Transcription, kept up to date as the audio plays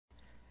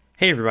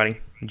Hey everybody,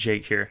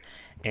 Jake here,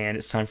 and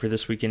it's time for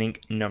This Week in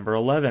Ink number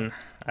 11.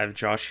 I have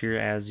Josh here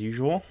as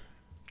usual,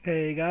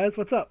 Hey guys,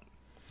 what's up?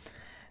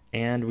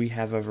 and we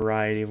have a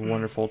variety of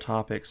wonderful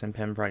topics and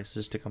pen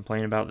prices to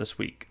complain about this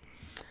week.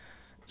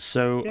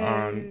 So,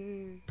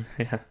 Yay!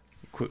 yeah,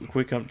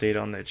 quick update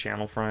on the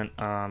channel front.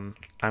 I'm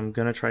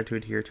gonna try to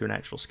adhere to an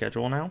actual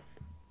schedule now.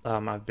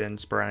 I've been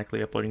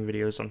sporadically uploading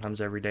videos,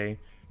 sometimes every day.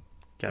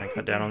 Gotta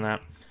cut down on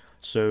that.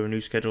 So, new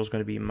schedule is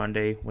going to be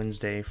Monday,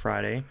 Wednesday,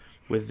 Friday,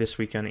 with This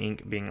Week on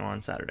Ink being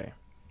on Saturday.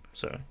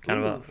 So,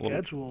 kind of a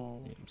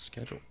schedules. little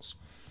schedules.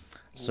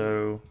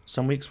 So,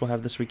 some weeks we'll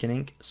have This Week in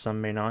Ink,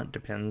 some may not.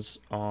 Depends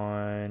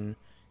on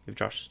if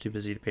Josh is too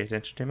busy to pay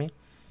attention to me.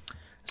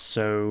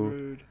 So,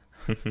 Rude.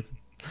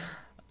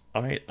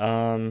 alright,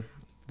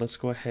 let's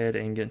go ahead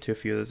and get into a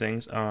few of the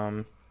things.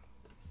 One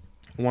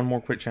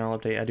more quick channel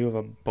update. I do have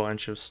a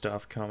bunch of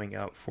stuff coming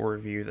up for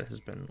review that has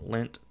been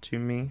lent to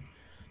me.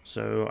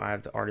 So I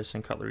have the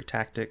Artisan Cutlery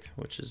Tactic,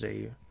 which is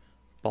a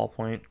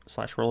ballpoint /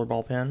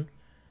 rollerball pen.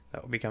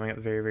 That will be coming up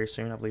very, very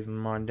soon. I believe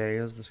Monday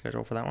is the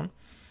schedule for that one.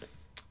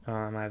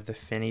 I have the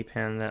Finney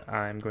pen that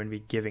I'm going to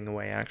be giving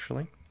away,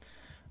 actually.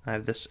 I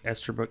have this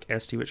Esterbrook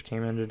ST, which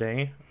came in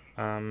today.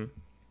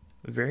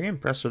 Very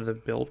impressed with the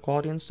build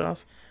quality and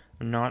stuff.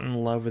 I'm not in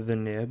love with the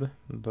nib,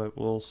 but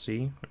we'll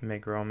see. It may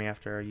grow on me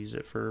after I use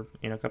it for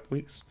a couple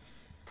weeks.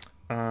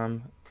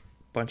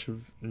 Bunch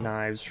of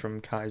knives from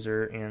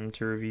Kaiser in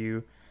to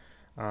review.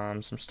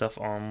 Some stuff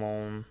on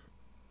loan,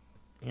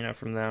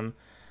 from them.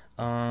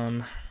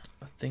 I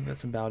think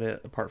that's about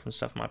it, apart from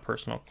stuff in my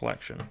personal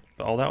collection.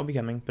 But all that will be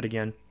coming. But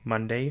again,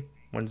 Monday,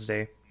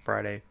 Wednesday,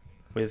 Friday,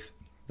 with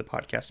the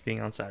podcast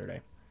being on Saturday.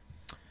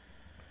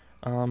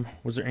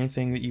 Was there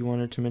anything that you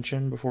wanted to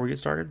mention before we get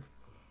started?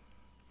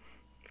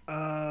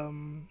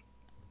 I'm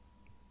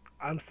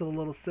still a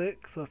little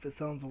sick, so if it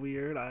sounds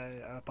weird, I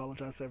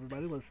apologize to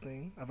everybody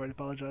listening. I've already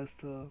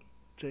apologized to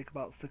Jake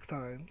about 6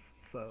 times,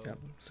 so... Yeah,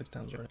 6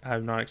 times already. I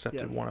have not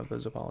accepted Yes. one of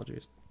those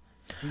apologies.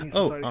 He needs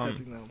to start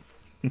accepting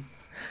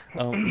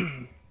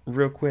them.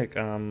 Real quick,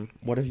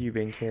 what have you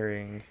been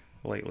carrying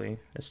lately?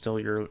 It's still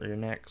your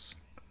necks.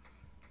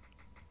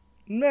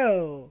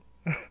 No!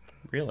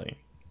 Really?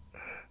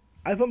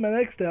 I put my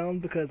next down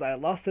because I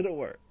lost it at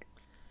work.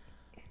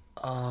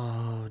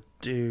 Oh,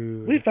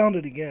 dude. We found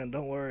it again,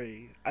 don't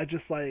worry. I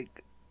just, the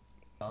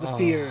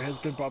fear has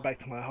been Oh. brought back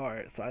to my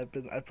heart, so I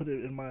put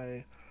it in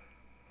my...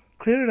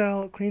 Cleared it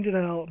out, cleaned it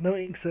out, no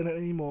inks in it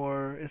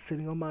anymore. It's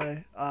sitting on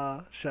my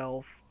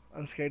shelf.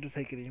 I'm scared to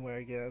take it anywhere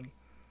again.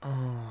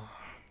 Oh,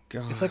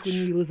 gosh. It's like when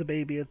you lose a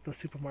baby at the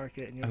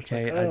supermarket and you're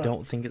Okay, just like, I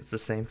don't think it's the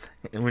same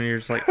thing. When you're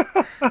just like,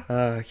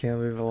 I can't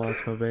believe I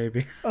lost my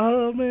baby.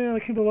 oh man, I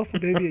can't believe I lost my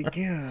baby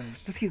again.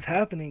 This keeps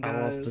happening, I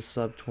guys. lost a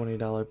sub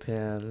 $20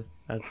 pen.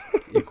 That's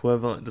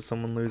equivalent to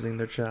someone losing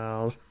their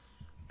child.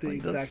 The Like,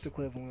 exact that's...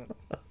 equivalent.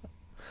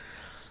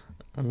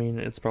 I mean,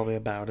 it's probably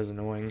about as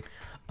annoying.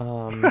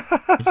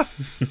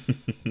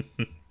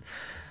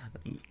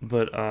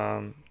 But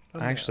I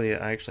actually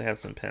have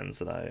some pens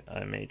that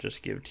I may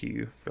just give to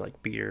you for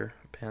beater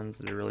pens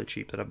that are really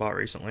cheap that I bought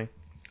recently,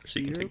 so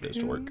you can take those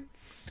to work.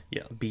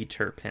 Yeah,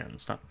 beater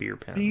pens, not beer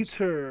pens.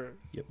 Beater.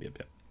 Yep.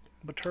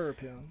 Beater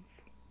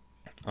pens.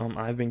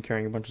 I've been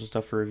carrying a bunch of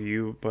stuff for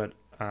review, but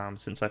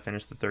since I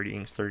finished the 30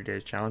 Inks 30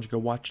 Days Challenge, go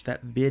watch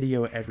that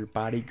video,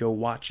 everybody. Go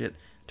watch it.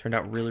 Turned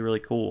out really, really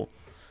cool.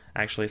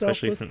 Actually,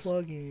 especially since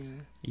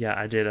plugging. Yeah,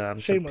 I did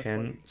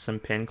Shameless some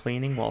pen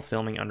cleaning while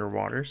filming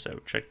underwater, so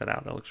check that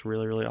out. That looks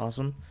really, really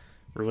awesome.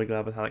 Really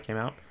glad with how it came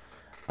out.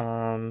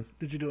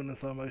 Did you do it in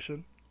slow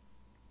motion?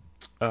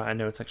 I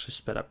know it's actually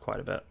sped up quite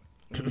a bit.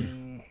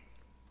 It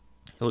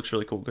looks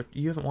really cool. Good.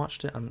 You haven't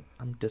watched it?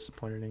 I'm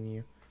disappointed in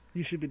you.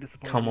 You should be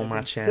disappointed. Come on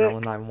my channel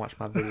and not even watch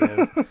my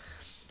videos.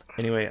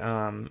 Anyway,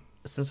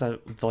 since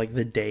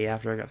the day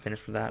after I got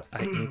finished with that,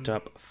 I inked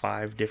up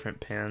 5 different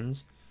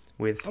pens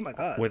with oh my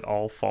God. with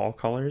all fall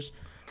colors.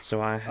 So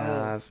I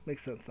have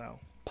makes sense now.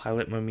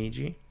 Pilot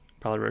Momiji,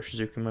 Pilot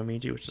Roshizuku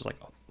Momiji, which is like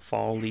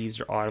fall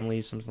leaves or autumn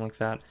leaves, something like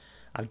that.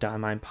 I've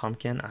Diamine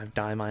Pumpkin. I've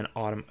Diamine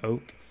Autumn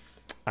Oak.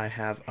 I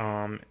have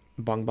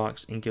Bung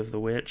Box Ink of the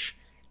Witch,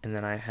 and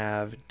then I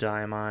have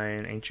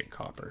Diamine Ancient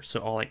Copper. So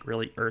all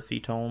really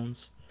earthy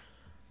tones.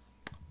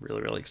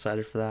 Really, really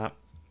excited for that.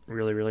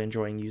 Really, really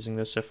enjoying using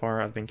this so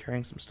far. I've been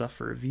carrying some stuff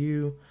for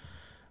review.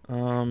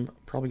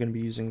 Probably going to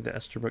be using the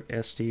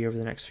Esterbrook ST over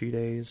the next few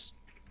days.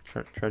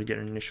 Try to get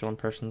initial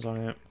impressions on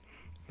it.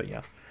 But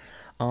yeah.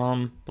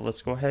 But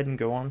let's go ahead and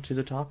go on to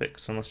the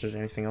topics, unless there's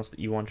anything else that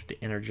you wanted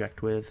to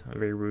interject with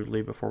very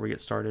rudely before we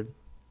get started.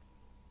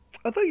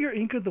 I thought your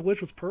Ink of the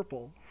Witch was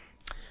purple.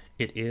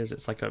 It is.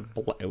 It's like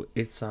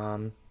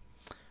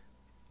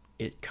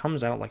it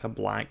comes out like a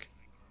black,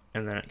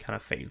 and then it kind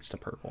of fades to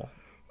purple.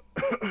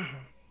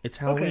 It's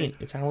Halloween. Okay.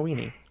 It's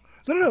Halloweeny.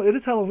 No, it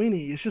is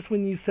Halloweeny. It's just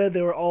when you said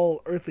they were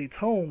all earthly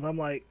tones, I'm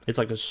like... It's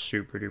like a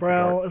super duper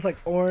brown. dark. It's like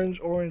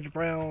orange,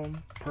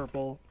 brown,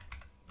 purple.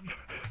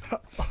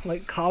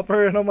 Like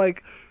copper, and I'm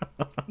like,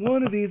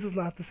 one of these is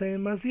not the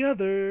same as the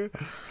other.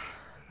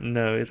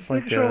 No, it's Just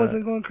like making sure I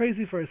wasn't going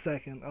crazy for a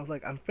second. I was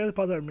like, I'm fairly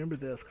positive I remember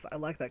this because I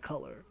like that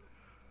color.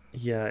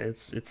 Yeah,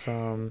 it's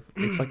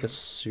like a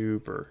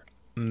super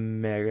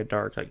mega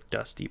dark, like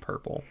dusty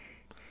purple.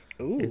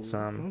 It's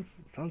Ooh,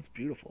 sounds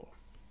beautiful.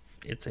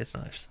 it's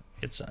nice.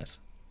 It's nice.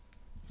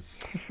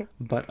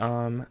 But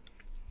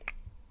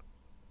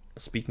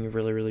speaking of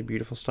really, really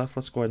beautiful stuff,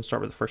 let's go ahead and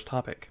start with the first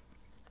topic.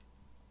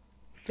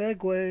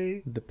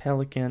 Segway. The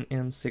Pelikan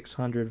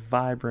M600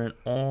 Vibrant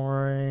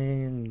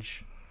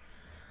Orange.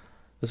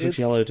 This looks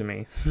yellow It's to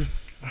me.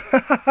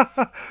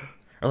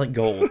 Or like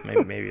gold.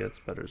 Maybe that's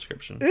a better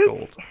description. it's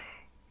Gold.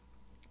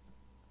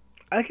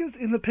 I can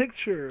in the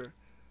picture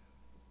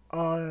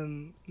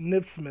on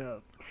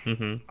Nibsmith.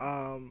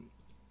 Mm-hmm.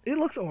 It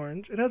looks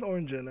orange. It has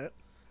orange in it.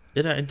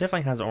 It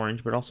definitely has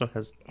orange, but also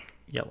has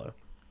yellow.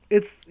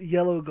 It's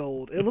yellow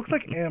gold. It looks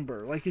like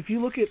amber. Like if you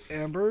look at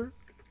amber,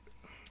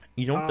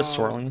 You know what the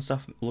swirling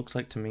stuff looks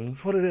like to me?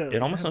 that's what it is.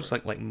 It almost Amber. looks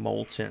like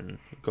molten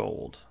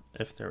gold,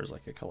 if there was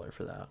like a color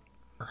for that,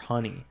 or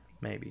honey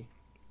maybe.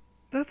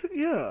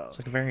 Yeah. It's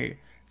like a very.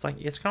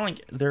 It's kind of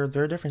like there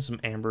are definitely some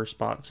amber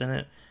spots in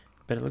it,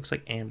 but it looks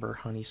like amber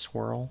honey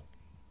swirl.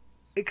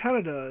 It kind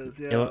of does.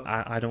 Yeah.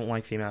 I don't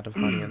like the amount of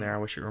honey in there. I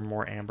wish it were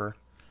more amber.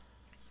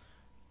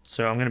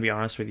 So I'm gonna be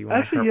honest with you.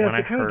 Actually, yes,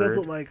 when it kind of does heard,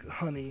 look like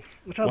honey,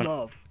 which I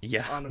love.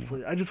 yeah.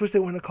 Honestly, I just wish they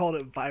wouldn't have called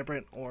it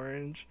vibrant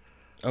orange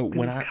Oh,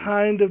 because it's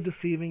kind of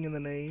deceiving in the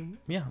name.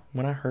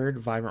 when I heard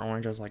vibrant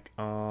orange, I was like,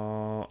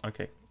 oh,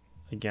 okay.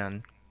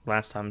 Again,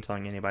 last time I'm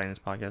telling anybody in this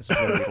podcast, there's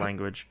gonna be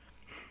language.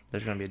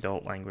 There's gonna be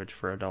adult language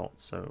for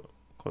adults, so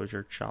close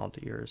your child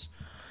ears.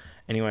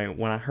 Anyway,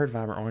 when I heard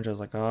vibrant orange, I was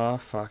like, oh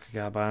fuck, I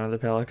gotta buy another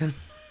Pelikan.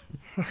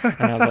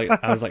 And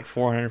I was like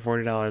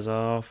 $440.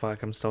 Oh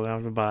fuck, I'm still gonna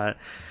have to buy it.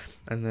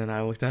 And then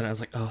I looked at it and I was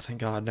like, oh thank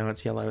God, no,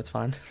 it's yellow, it's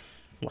fine.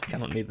 Like I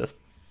don't need this.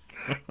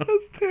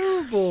 That's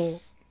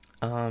terrible.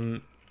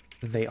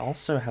 They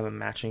also have a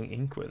matching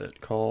ink with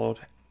it called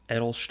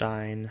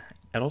Edelstein.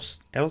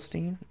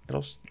 Edelstein?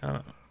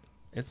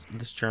 It's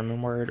this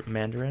German word,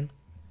 Mandarin.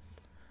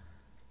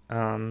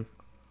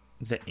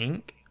 The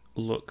ink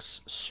looks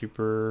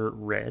super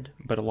red,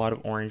 but a lot of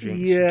orange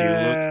inks do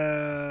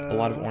look. A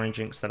lot of orange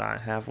inks that I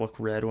have look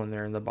red when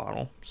they're in the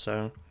bottle.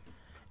 So,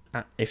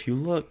 if you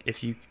look,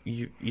 if you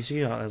see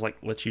how it like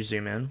lets you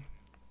zoom in.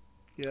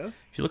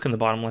 Yes. If you look in the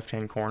bottom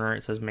left-hand corner,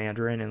 it says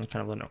Mandarin and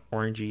kind of an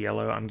orangey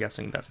yellow. I'm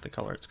guessing that's the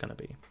color it's going to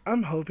be.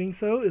 I'm hoping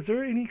so. Is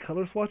there any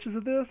color swatches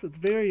of this? It's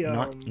very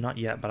Not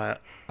yet,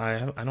 but I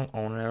don't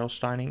own an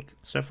Edelstein ink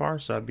so far,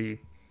 so I'd be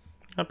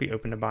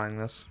open to buying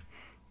this.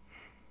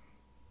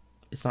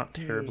 It's not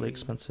terribly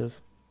expensive.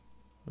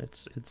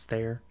 It's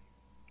there,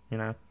 you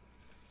know.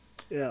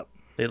 Yeah.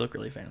 They look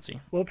really fancy.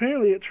 Well,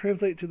 apparently it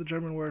translates to the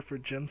German word for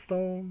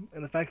gemstone,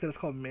 and the fact that it's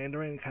called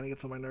Mandarin kind of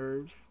gets on my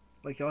nerves.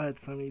 Like y'all had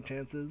so many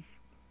chances.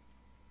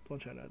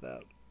 Don't you know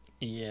that?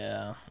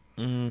 Yeah.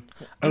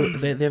 Oh,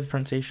 they have a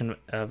pronunciation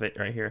of it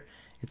right here.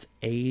 It's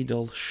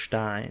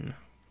Edelstein.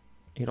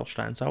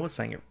 Edelstein. So I was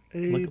saying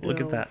it.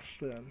 Look at that.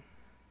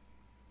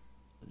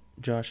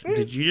 Josh,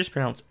 did you just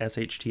pronounce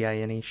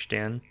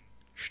Shtine?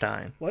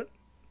 Stein. What?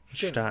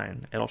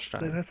 Stein. Edelstein.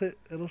 Did I say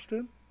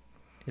Edelstein?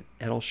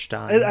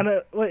 Edelstein. I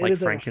know, wait, like it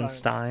is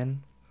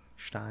Frankenstein.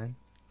 Stein.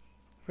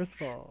 First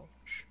of all,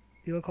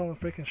 you don't call him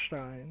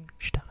Frankenstein.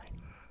 Stein.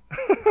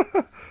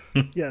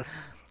 Yes.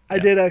 I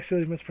did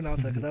actually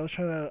mispronounce it because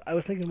I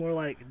was thinking more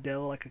like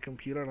Dell, like a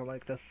computer, and I'm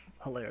like, that's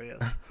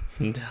hilarious.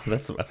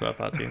 That's what I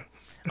thought too.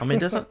 I mean,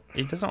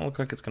 it doesn't look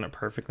like it's gonna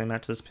perfectly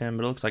match this pen,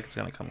 but it looks like it's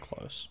gonna come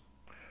close.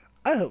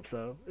 I hope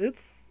so.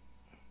 It's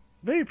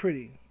very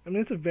pretty. I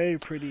mean, it's a very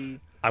pretty.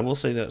 I will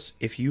say this: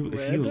 if you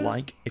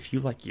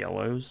like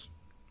yellows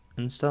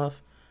and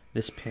stuff,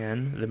 this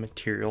pen, the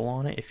material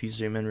on it, if you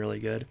zoom in really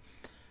good,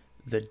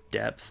 the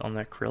depth on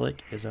the acrylic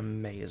is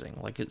amazing.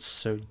 Like it's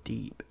so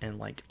deep and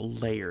like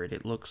layered.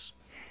 It looks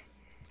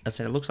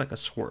like a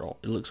swirl.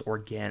 It looks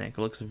organic.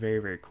 It looks very,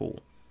 very cool.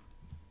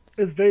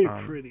 It's very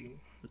pretty.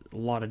 A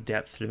lot of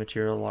depth to the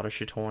material, a lot of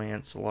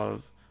chatoyance, a lot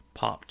of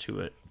pop to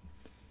it.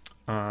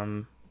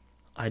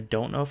 I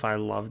don't know if I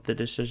loved the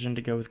decision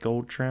to go with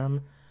gold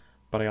trim,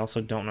 but I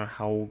also don't know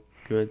how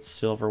good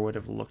silver would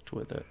have looked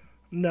with it.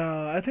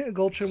 No, I think the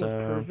gold trim was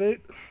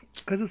perfect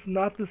because it's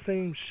not the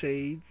same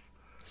shades.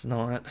 It's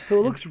not. So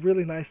it looks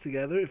really nice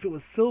together. If it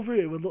was silver,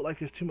 it would look like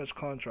there's too much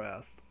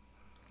contrast.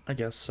 I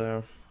guess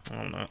so. I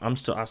don't know.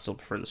 I still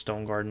prefer the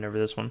Stone Garden over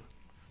this one.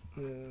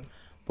 Yeah.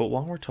 But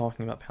while we're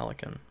talking about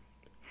Pelikan,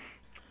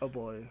 oh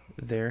boy,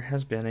 there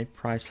has been a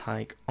price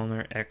hike on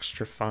their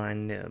extra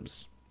fine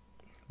nibs.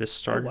 This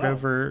started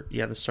over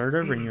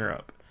in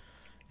Europe,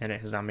 and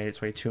it has now made its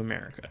way to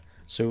America.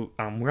 So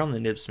we're on the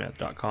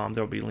nibsmith.com.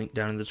 There will be a link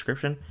down in the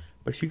description.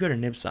 But if you go to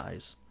nib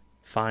size,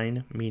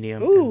 fine,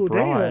 medium, and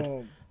broad.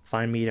 Damn.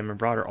 Fine, medium, and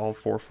broad are all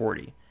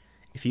 $440.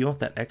 If you want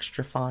that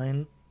extra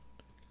fine,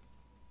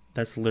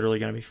 that's literally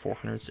going to be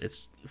 $400.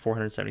 It's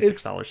 $476.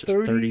 It's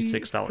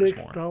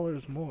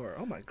 $36 more.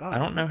 Oh my God! I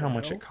don't know how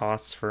much it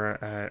costs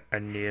for a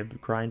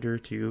nib grinder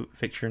to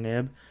fix your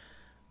nib,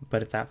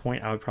 but at that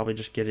point, I would probably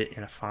just get it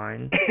in a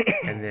fine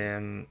and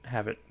then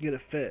have it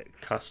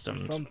fixed, custom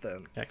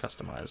something. Yeah,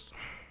 customized.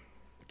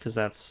 Because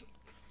that's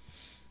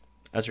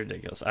That's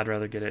ridiculous. I'd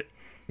rather get it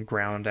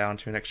ground down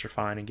to an extra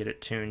fine and get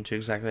it tuned to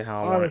exactly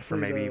how I want it for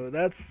Honestly, maybe. though,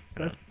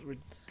 that's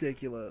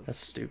ridiculous. That's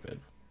stupid.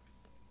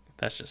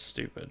 That's just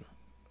stupid.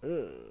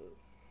 Ugh.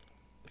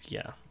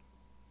 Yeah.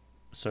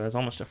 So that's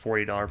almost a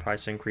 $40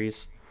 price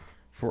increase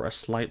for a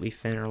slightly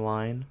thinner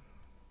line.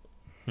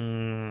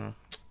 And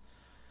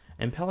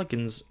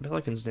Pelikan's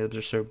nibs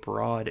are so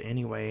broad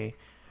anyway.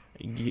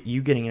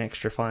 You getting an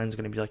extra fine is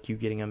going to be like you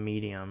getting a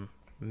medium,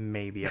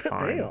 maybe a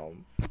fine.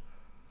 Damn.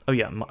 Oh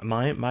yeah,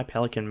 my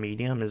Pelikan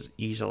medium is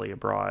easily a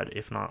broad,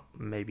 if not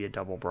maybe a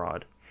double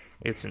broad.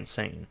 It's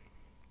insane.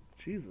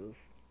 Jesus.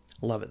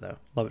 Love it though.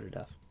 Love it to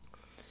death.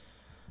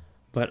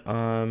 But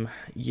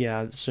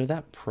yeah, so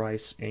that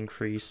price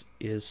increase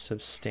is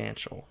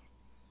substantial.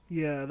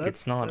 Yeah,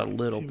 it's not a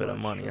little too bit of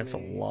much money, for it's a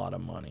me. lot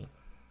of money.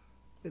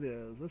 It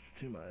is. That's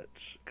too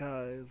much,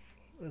 guys.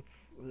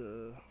 That's.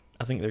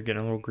 I think they're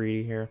getting a little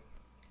greedy here.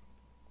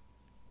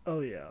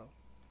 Oh yeah.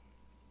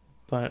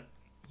 But,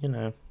 you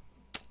know,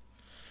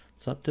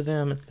 it's up to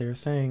them. It's their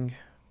thing.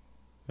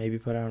 Maybe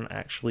put out an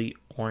actually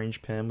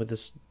orange pen with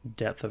this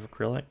depth of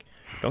acrylic.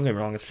 Don't get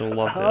me wrong, I still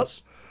love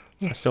this.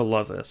 I still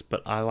love this,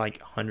 but I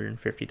like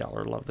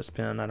 $150 love this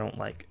pen. I don't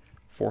like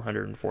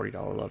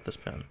 $440 love this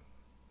pen.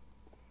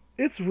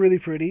 It's really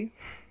pretty.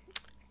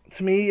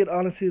 To me, it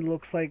honestly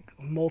looks like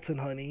molten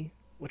honey,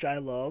 which I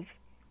love.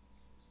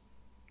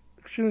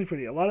 Extremely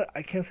pretty.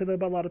 I can't say that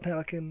about a lot of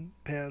Pelikan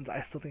pens.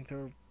 I still think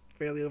they're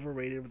fairly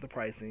overrated with the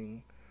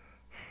pricing.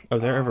 Oh,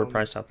 they're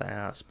overpriced out the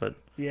ass, but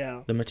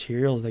yeah, the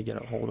materials they get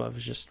a hold of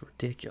is just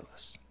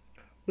ridiculous.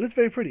 but it's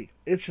very pretty.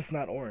 It's just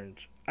not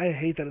orange. I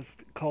hate that it's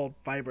called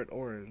vibrant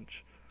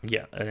orange.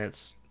 Yeah, and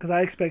it's because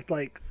I expect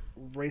like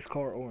race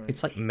car orange.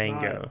 It's like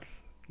mango.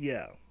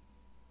 Yeah.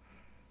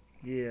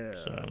 Yeah,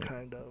 So,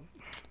 kind of.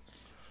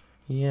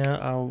 Yeah,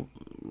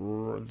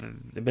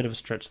 a bit of a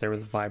stretch there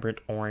with vibrant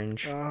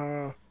orange.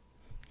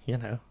 You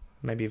know,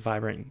 maybe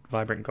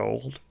vibrant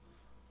gold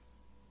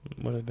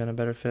would have been a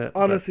better fit.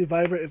 Honestly,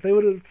 vibrant. If they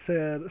would have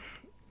said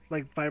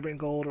like vibrant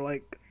gold or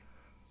like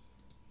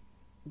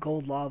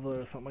gold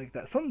lava or something like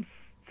that,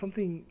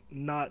 something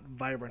not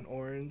vibrant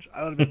orange,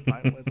 I would have been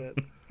fine with it.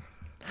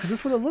 Because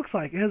that's what it looks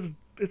like.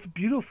 It's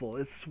beautiful.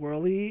 It's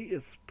swirly.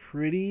 It's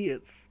pretty.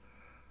 It's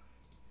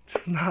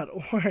just not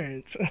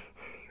orange.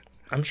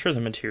 I'm sure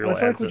the material I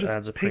feel like adds, we're just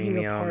adds a picking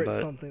premium, apart but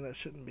something that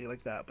shouldn't be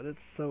like that. But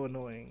it's so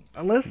annoying.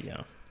 Unless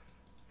yeah.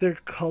 their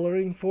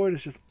coloring for it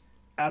is just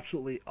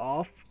absolutely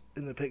off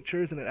in the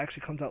pictures and it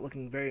actually comes out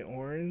looking very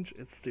orange,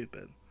 it's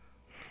stupid.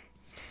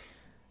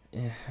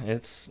 Yeah,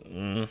 it's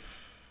I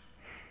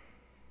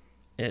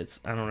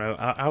don't know.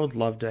 I would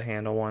love to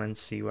handle one and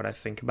see what I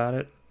think about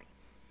it.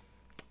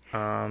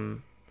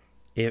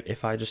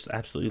 If I just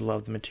absolutely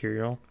love the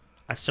material,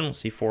 I still don't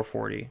see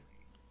 $440.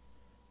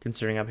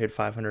 Considering I paid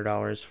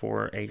 $500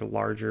 for a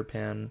larger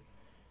pen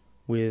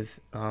with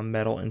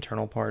metal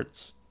internal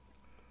parts,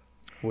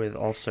 with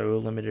also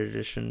limited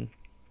edition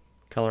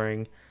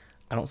coloring,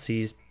 I don't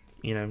see,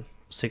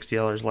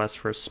 $60 less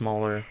for a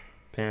smaller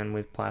pen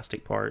with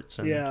plastic parts.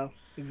 And yeah,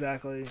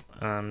 exactly.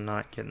 I'm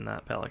not getting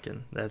that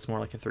Pelikan. That's more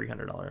like a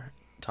 $300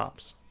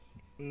 tops.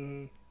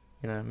 Mm,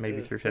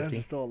 Maybe $350.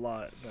 That's still a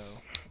lot, no.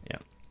 Yeah,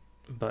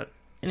 but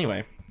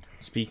anyway,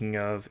 speaking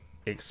of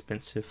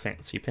expensive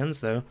fancy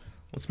pens, though.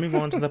 Let's move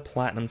on to the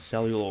platinum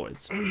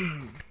celluloids.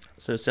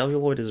 So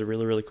celluloid is a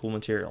really, really cool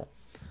material.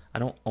 I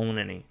don't own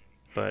any,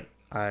 but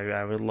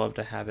I would love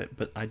to have it.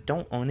 But I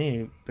don't own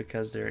any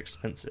because they're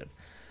expensive.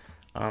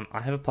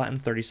 I have a platinum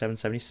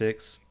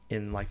 3776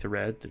 in like the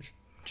red, the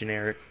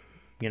generic,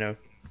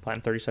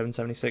 platinum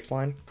 3776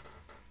 line.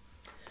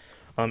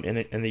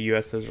 In the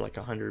US, those are like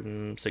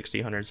 $160,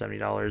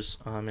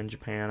 $170. In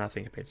Japan, I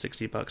think I paid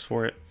 $60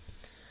 for it.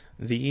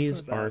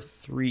 These are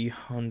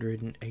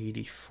 $384.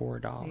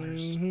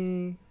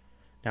 Mm-hmm.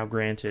 Now,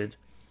 granted,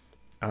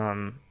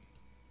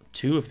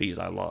 two of these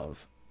I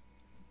love,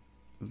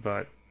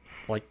 but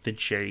like the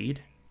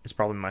jade is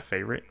probably my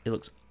favorite. It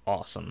looks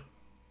awesome.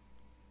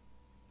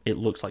 It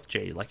looks like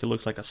jade, like it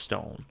looks like a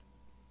stone.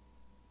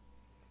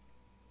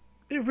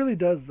 It really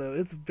does, though.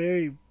 It's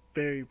very,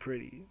 very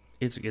pretty.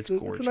 It's gorgeous.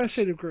 It's a nice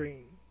shade of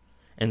green.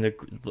 And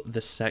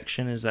the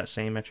section is that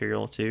same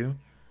material too.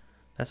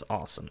 That's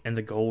awesome, and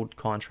the gold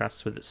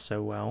contrasts with it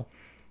so well.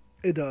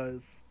 It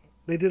does.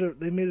 They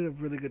made it a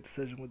really good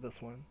decision with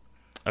this one.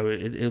 Oh,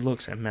 it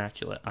looks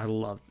immaculate. I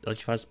love, like,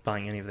 if I was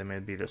buying any of them,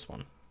 it'd be this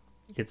one.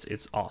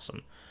 It's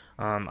awesome.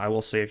 I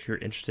will say, if you're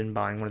interested in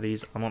buying one of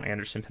these, I'm on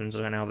Anderson Pens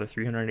right now. They're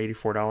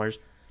 $384.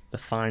 The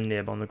fine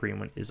nib on the green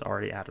one is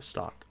already out of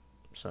stock.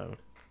 So,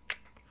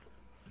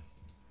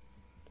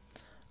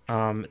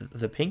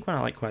 the pink one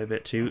I like quite a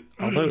bit too,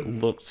 although it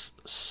looks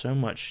so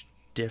much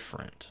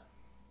different.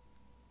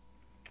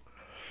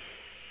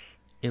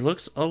 It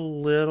looks a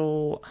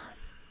little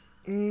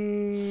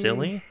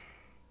silly.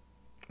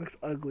 Looks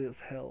ugly as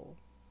hell.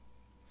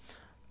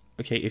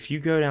 Okay, if you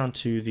go down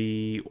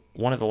to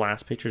one of the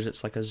last pictures,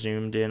 it's like a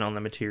zoomed in on the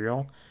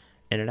material,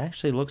 and it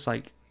actually looks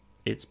like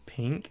it's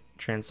pink,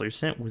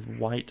 translucent, with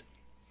white,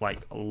 like,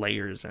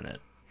 layers in it.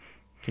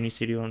 Can you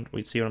see what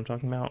I'm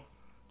talking about?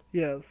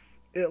 Yes.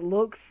 It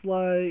looks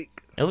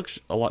like It looks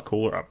a lot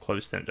cooler up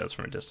close than it does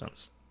from a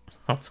distance.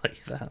 I'll tell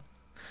you that.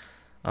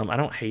 I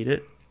don't hate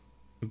it,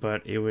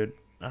 but it would.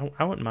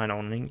 I wouldn't mind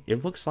owning.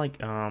 It looks like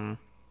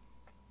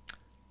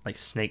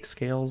snake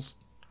scales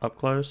up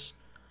close,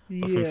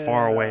 but from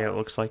far away it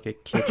looks like a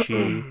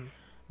kitschy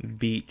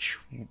beach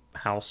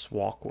house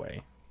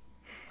walkway,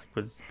 like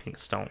with pink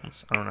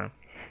stones. I don't know.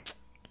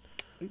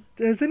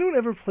 Has anyone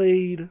ever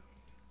played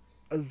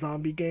a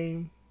zombie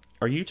game?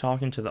 Are you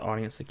talking to the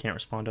audience that can't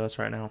respond to us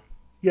right now?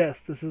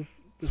 Yes, this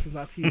is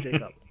not to you,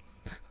 Jacob.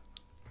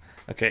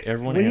 Okay,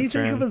 everyone When you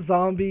answer think him. of a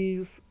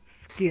zombie's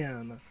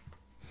skin,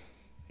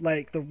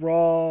 like the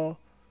raw,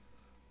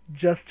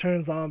 just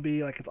turned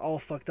zombie, like it's all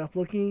fucked up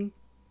looking,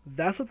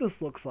 that's what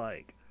this looks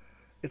like.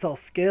 It's all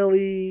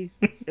scaly.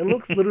 It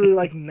looks literally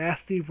like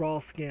nasty raw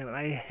skin, and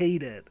I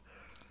hate it.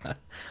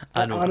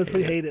 I know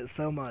honestly I hate hate it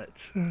so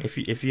much.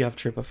 if you have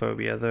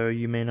trypophobia, though,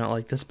 you may not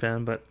like this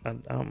pen, but I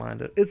don't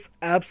mind it. It's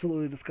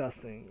absolutely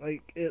disgusting.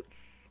 Like,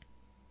 it's...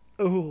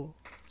 Oh.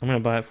 I'm gonna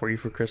buy it for you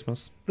for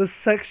Christmas. The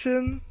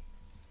section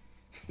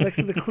next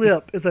to the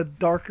clip is a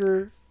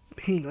darker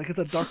pink. Like, it's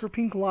a darker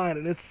pink line,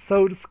 and it's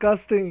so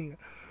disgusting.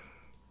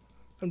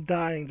 I'm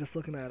dying just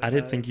looking at it. I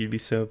didn't guys. think you'd be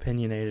so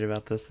opinionated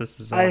about this. This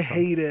is awesome. I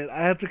hate it.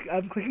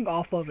 I'm clicking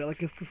off of it.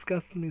 Like, it's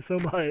disgusting me so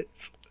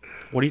much.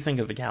 What do you think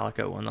of the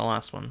Calico one, the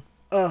last one?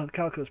 Oh,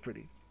 Calico's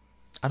pretty.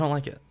 I don't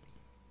like it.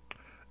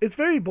 It's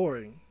very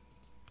boring.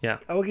 Yeah.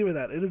 I will give it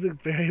that. It is a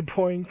very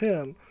boring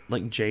pen.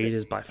 Like, Jade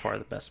is by far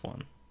the best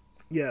one.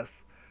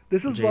 Yes.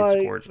 This is Jade's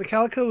like... gorgeous. The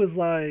Calico is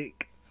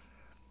like...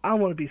 I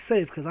want to be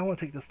safe because I want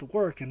to take this to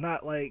work and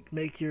not, like,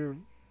 make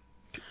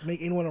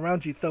anyone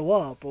around you throw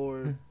up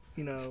or,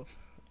 you know...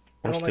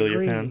 Or I don't steal like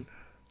your green.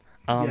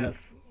 pen.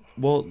 Yes.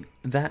 Well,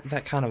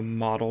 that kind of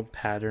modeled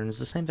pattern is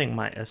the same thing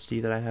my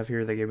SD that I have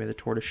here. They gave me the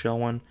tortoiseshell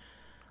one.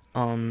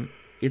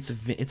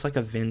 It's like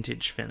a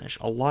vintage finish.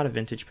 A lot of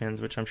vintage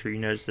pens, which I'm sure you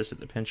noticed this at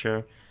the pen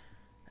show,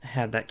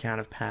 had that kind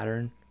of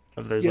pattern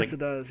of those Yes, it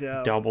does,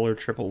 yeah. double or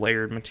triple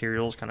layered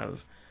materials kind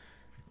of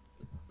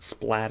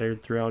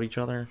splattered throughout each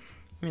other.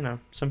 You know,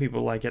 some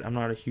people like it. I'm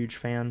not a huge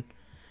fan.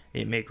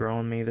 It may grow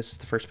on me. This is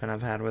the first pen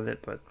I've had with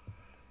it, but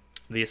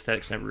the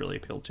aesthetics never really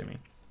appealed to me.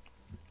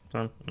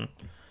 So,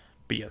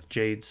 but yeah,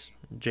 Jade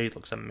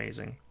looks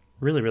amazing.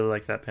 Really, really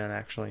like that pen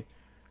actually.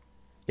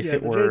 If yeah,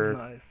 it the were Jade's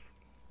nice.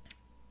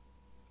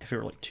 If it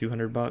were like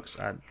 $200,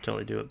 I'd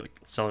totally do it. But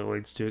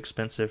Celluloid's too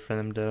expensive for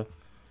them to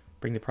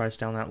bring the price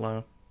down that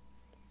low.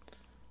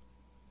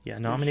 Yeah,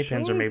 not many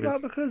pens are It's maybe.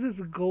 not because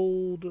it's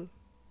gold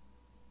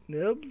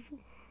nibs.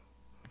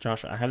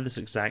 Josh, I have this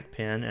exact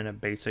pen in a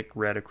basic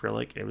red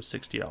acrylic. It was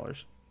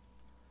 $60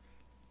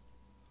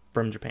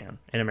 from Japan.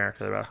 In America,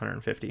 they're about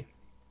 $150.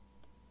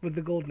 With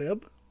the gold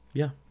nib?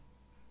 Yeah,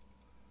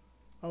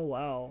 Oh,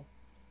 wow.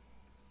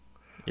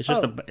 it's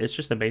just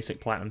the basic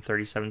platinum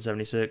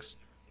 3776.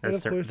 And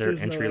That's of course, their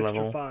there's entry no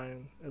extra level.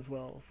 fine as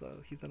well, so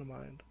keep that in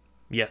mind.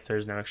 Yeah,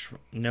 there's no extra.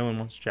 No one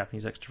wants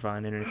Japanese extra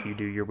fine, and if you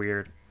do, you're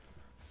weird.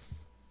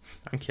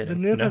 I'm The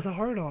kidding. nib No. has a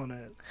heart on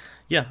it.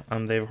 Yeah,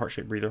 they have a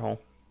heart-shaped breather hole.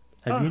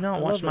 Have you I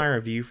not watched love my it.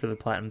 review for the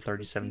Platinum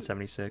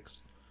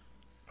 3776?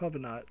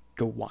 Probably not.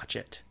 Go watch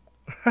it,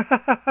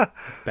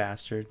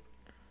 bastard.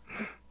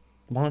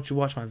 Why don't you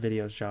watch my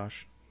videos,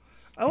 Josh?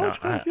 I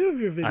watched quite a few of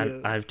your I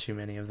videos. have too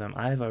many of them.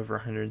 I have over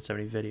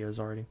 170 videos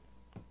already.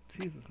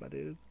 Jesus, my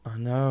dude. I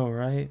know,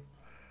 right?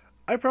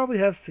 I probably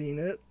have seen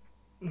it.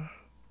 I'm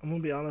gonna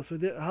be honest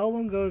with you. How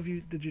long ago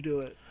did you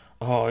do it?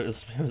 Oh, it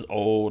was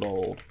old.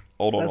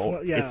 That's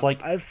one, yeah. It's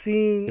like I've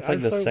the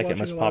started second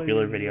most watching a lot of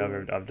popular your video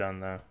videos. I've done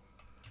though.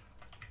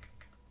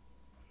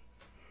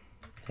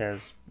 It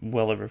has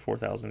well over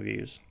 4,000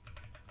 views.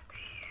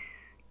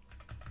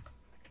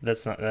 That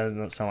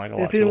doesn't sound like a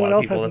lot If to a anyone lot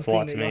of else people. hasn't That's a lot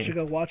seen to it, y'all me. should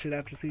go watch it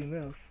after seeing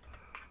this.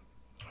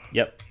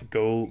 Yep,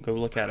 go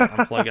look at it.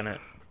 I'm plugging it.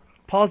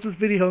 Pause this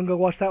video and go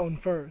watch that one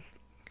first.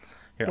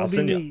 Here, Don't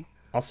be me.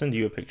 I'll send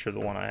you a picture of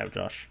the one I have,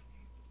 Josh.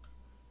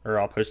 Or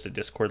I'll post a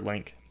Discord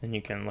link, and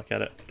you can look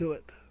at it. Do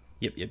it.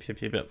 Yep.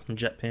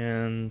 Jet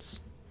pens.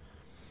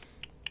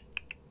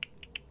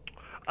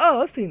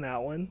 Oh, I've seen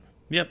that one.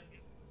 Yep.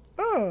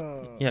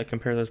 Oh. Yeah,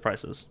 compare those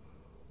prices.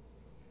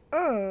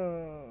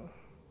 Oh.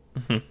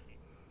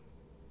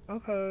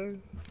 Okay.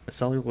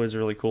 Celluloid's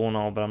really cool and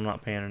all, but I'm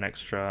not paying an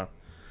extra,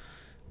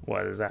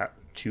 what is that,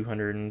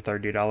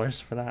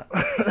 $230 for that?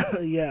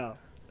 Yeah.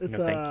 It's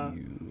No, thank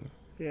you.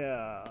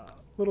 Yeah. A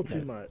little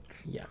too much.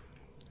 Yeah.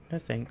 No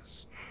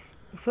thanks.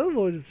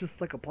 Celluloid is just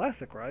like a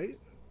plastic, right?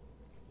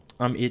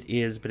 It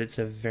is, but it's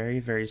a very,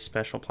 very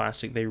special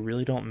plastic. They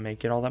really don't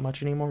make it all that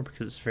much anymore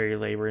because it's very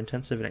labor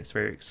intensive and it's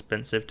very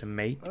expensive to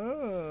make.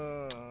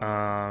 Oh.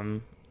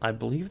 I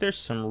believe there's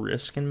some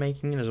risk in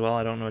making it as well.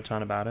 I don't know a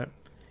ton about it.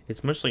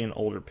 It's mostly in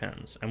older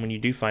pens, and when you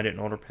do find it in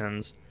older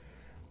pens,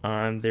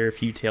 there are a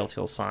few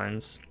telltale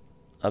signs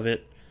of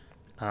it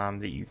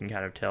that you can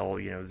kind of tell,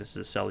 this is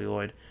a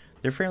celluloid.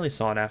 They're fairly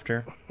sought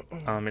after.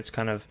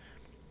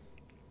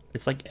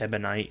 It's like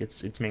ebonite.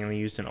 It's mainly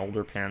used in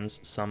older pens.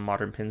 Some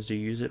modern pens do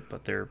use it,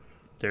 but they're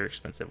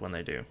expensive when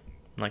they do.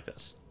 Like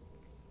this.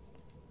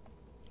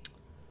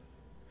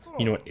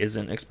 You know what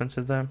isn't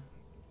expensive though?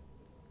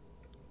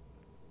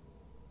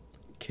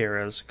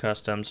 Kara's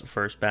Customs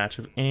first batch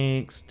of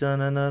inks.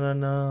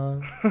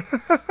 Da-na-na-na-na.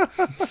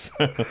 So,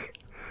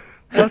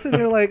 I was sitting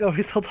there like, are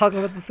we still talking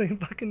about the same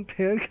fucking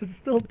pen? Because it's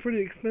still pretty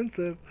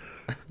expensive.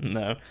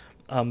 no.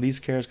 These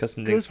Kara's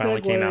Customs Good inks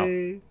finally came out.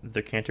 segue.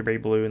 The Canterbury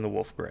Blue and the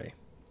Wolf Gray.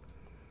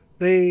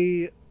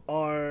 They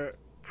are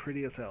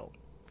pretty as hell.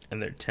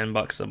 And they're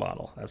 $10 a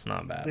bottle. That's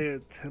not bad. They're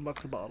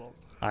 $10 a bottle.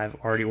 I've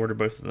already ordered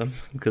both of them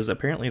because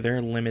apparently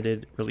they're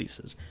limited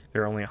releases.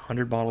 There are only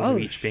 100 bottles of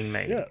each being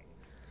made.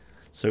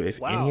 So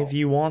if any of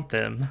you want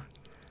them,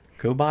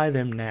 go buy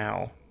them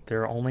now.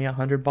 There are only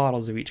 100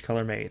 bottles of each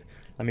color made.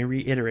 Let me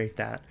reiterate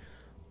that.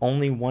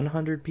 Only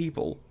 100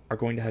 people are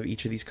going to have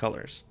each of these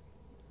colors.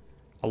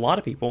 A lot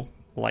of people,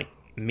 like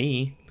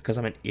me, because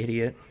I'm an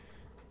idiot,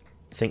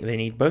 think they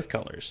need both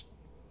colors.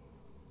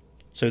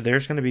 So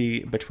there's going to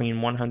be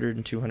between 100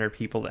 and 200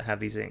 people that have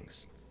these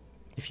inks.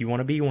 If you want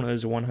to be one of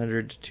those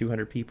 100 to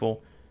 200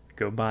 people,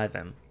 go buy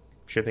them.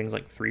 Shipping's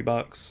like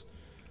 $3.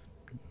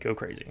 Go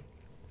crazy.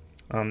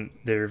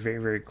 They're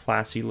very, very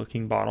classy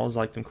looking bottles.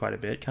 I like them quite a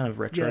bit. Kind of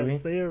retro-y.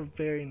 Yes, they are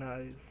very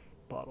nice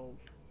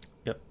bottles.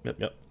 Yep.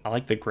 I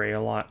like the gray a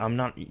lot. I'm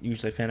not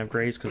usually a fan of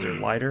grays because they're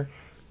lighter.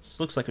 This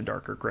looks like a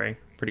darker gray.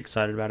 Pretty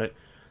excited about it.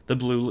 The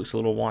blue looks a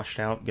little washed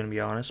out, gonna be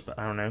honest, but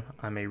I don't know.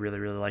 I may really,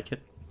 really like it.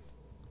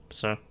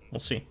 So, we'll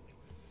see.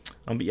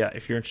 But yeah,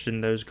 if you're interested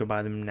in those, go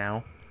buy them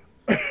now.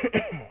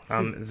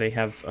 They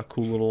have a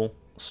cool little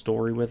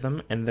story with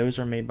them, and those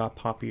are made by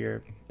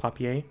Papier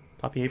Plume.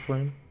 I think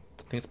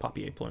it's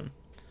Papier Plume.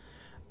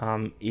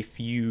 If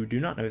you do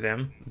not know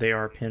them, they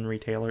are a pen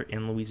retailer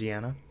in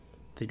Louisiana.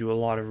 They do a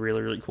lot of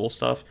really, really cool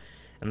stuff,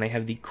 and they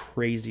have the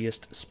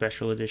craziest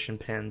special edition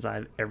pens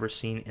I've ever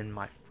seen in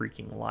my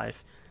freaking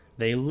life.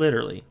 They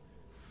literally,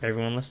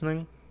 everyone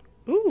listening,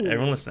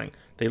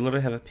 they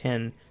literally have a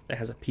pen that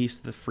has a piece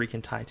of the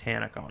freaking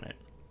Titanic on it.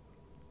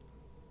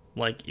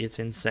 Like, it's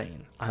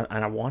insane. And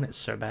I want it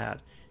so bad.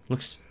 It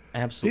looks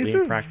absolutely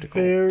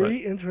impractical. These are very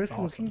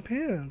interesting looking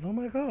pens. Oh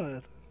my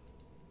god.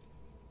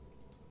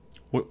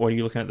 What are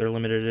you looking at? Their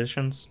limited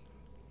editions?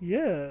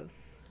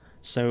 Yes.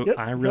 So yep,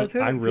 I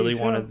really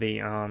wanted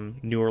the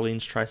New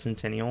Orleans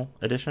Tricentennial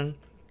edition,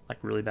 like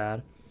really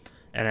bad,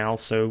 and I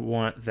also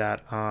want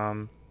that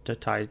the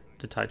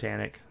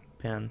Titanic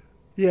pen.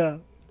 Yeah.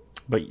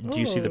 But do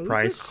you see the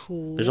price?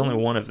 Cool. There's only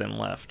one of them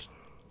left.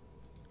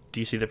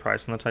 Do you see the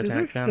price on the Titanic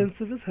pen? These are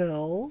expensive as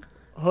hell.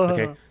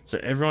 Okay, so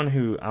everyone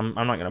who I'm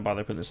not gonna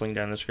bother putting this link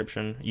down in the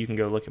description. You can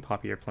go look at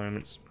Papier Plume.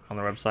 It's on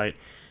their website.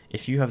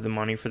 If you have the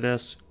money for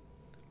this,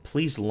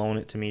 please loan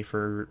it to me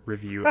for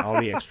review. I'll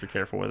be extra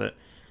careful with it.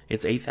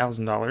 It's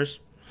 $8,000,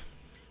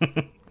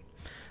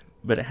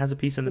 but it has a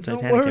piece of the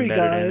Titanic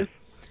embedded in it.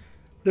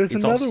 There's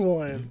another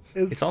one.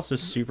 It's also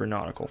super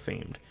nautical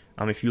themed.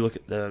 If you look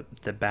at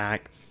the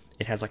back,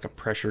 it has like a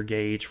pressure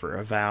gauge for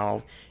a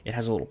valve. It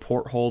has a little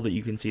porthole that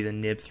you can see the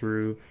nib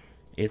through.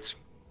 It's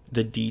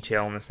the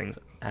detail in this thing's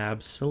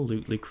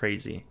absolutely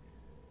crazy.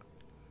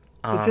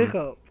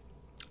 Jacob,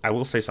 I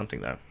will say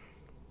something though.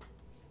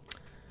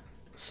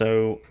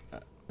 So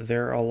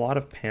there are a lot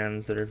of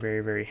pens that are very,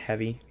 very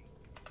heavy.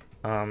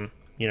 Some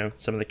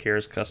of the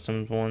Kara's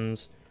Customs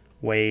ones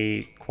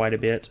weigh quite a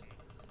bit.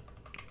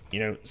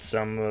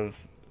 Some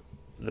of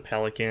the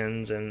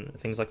Pelikans and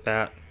things like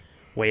that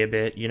weigh a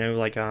bit.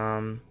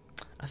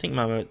 I think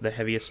the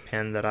heaviest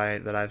pen that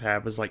I've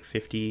had was like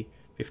 50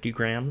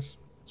 grams.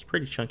 It's a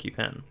pretty chunky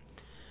pen.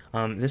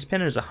 This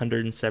pen is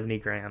 170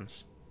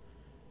 grams.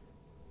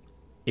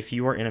 If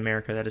you are in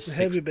America, that is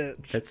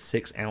that's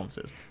 6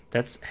 ounces.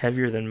 That's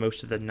heavier than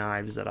most of the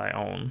knives that I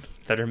own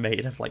that are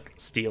made of like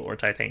steel or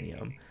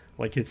titanium.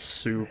 Like, it's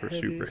super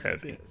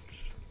heavy.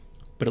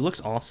 But it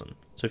looks awesome.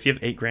 So if you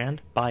have $8,000,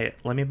 buy it.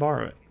 Let me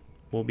borrow it.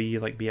 We'll be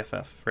like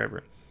BFF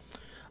forever.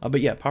 But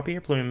yeah, Papier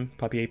Plume,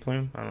 I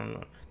don't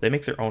know. They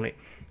make their own. They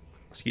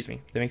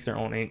make their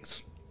own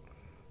inks.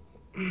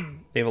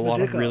 They have a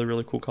lot of really,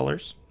 really cool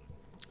colors.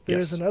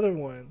 There's another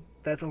one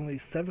that's only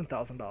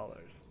 $7,000.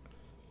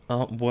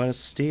 What a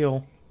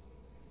steal!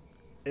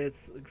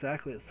 It's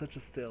such a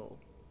steal.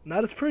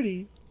 Not as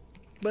pretty,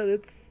 but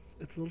it's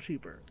a little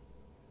cheaper.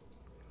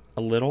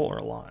 A little or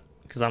a lot?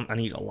 Because I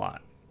need a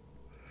lot.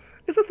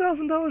 It's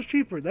 $1,000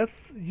 cheaper.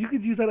 You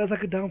could use that as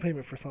like a down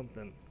payment for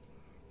something,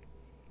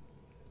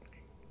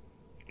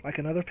 like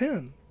another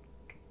pen.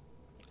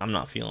 I'm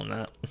not feeling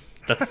that.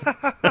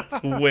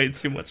 That's way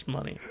too much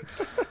money.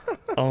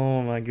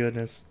 Oh my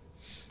goodness.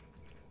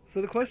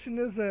 So the question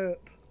isn't,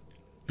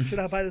 should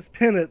I buy this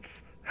pen?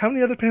 It's, how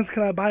many other pens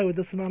can I buy with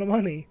this amount of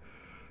money?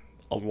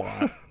 A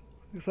lot.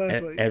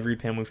 Exactly. Every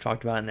pen we've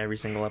talked about in every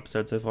single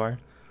episode so far.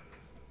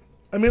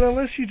 I mean,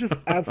 unless you just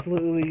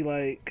absolutely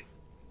like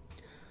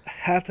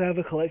have to have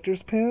a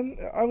collector's pen,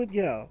 I would.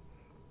 Yeah.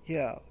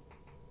 It's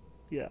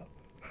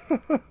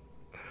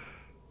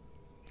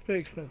very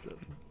expensive.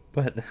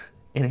 But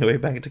anyway,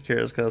 back to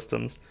Kara's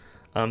Customs.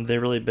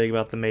 They're really big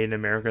about the Made in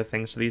America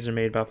thing. So these are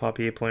made by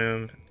Papier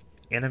Plume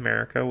in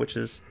America, which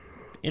is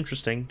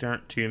interesting. There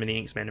aren't too many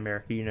inks made in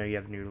America. You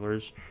have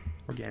Noodlers,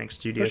 Organic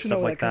Studio,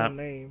 stuff like that. Kind of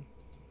name.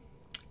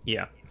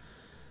 Yeah.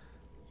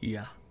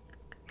 Yeah.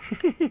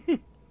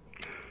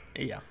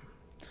 Yeah.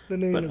 The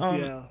name But is,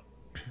 yeah.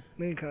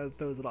 Name kind of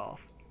throws it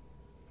off.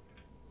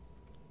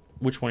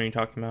 which one are you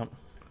talking about?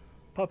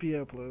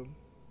 Papier plume.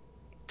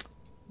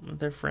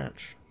 They're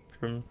French,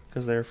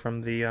 because they're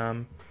from the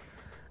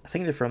I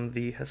think they're from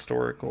the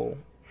historical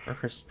or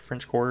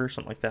French Quarter or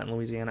something like that in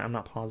Louisiana. I'm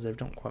not positive.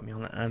 Don't quote me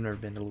on that. I've never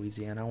been to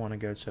Louisiana. I want to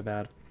go so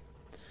bad.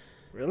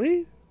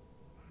 Really?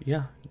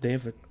 Yeah, they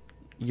have a.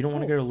 You don't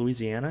want to Oh, go to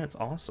Louisiana? It's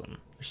awesome.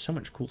 There's so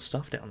much cool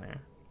stuff down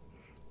there.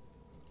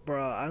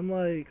 bruh, I'm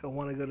like, I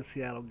want to go to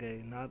Seattle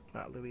gay, not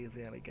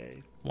Louisiana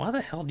gay. Why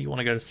the hell do you want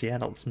to go to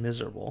Seattle? It's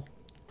miserable.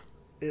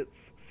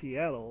 It's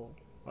Seattle.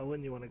 Why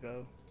wouldn't you want to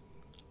go?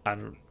 I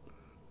don't.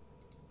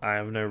 I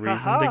have no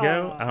reason to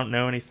go. I Haha. don't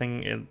know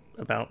anything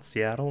about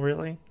Seattle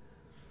really.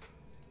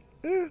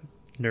 Eh,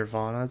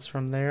 Nirvana's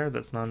from there.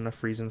 That's not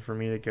enough reason for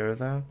me to go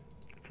though.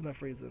 it's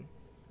enough reason.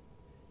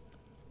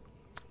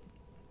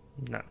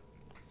 No.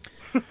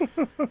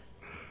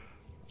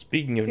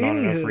 Speaking of not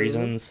enough Anywho,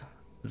 reasons,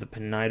 the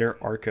Pineider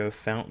Arco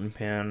fountain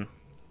pen.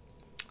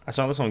 I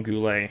saw this on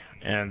Goulet,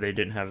 and they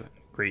didn't have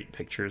great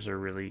pictures or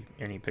really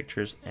any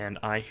pictures. And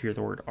I hear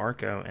the word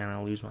Arco, and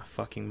I lose my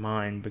fucking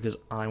mind because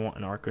I want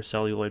an Arco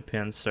celluloid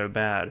pen so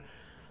bad.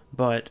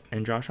 But,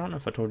 and Josh, I don't know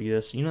if I told you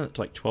this. You know, it's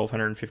like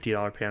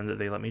 $1,250 pen that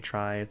they let me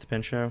try at the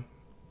pen show.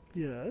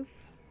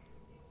 yes.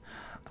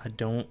 I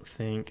don't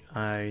think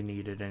I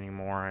need it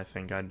anymore. I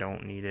think I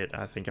don't need it.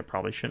 I think I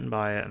probably shouldn't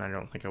buy it, and I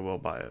don't think I will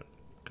buy it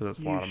because it's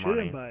a You lot of shouldn't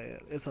money. buy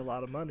it. It's a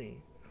lot of money.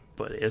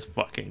 But it's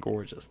fucking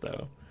gorgeous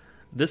though.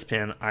 This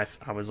pen, I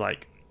was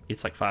like,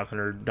 it's like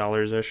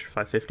 $500 ish,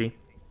 550.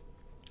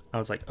 I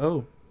was like,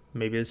 oh,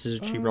 maybe this is a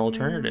cheaper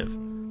alternative.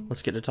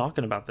 Let's get to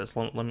talking about this.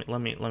 Let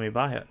me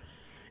buy it.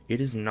 It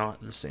is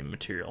not the same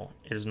material.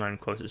 It is not even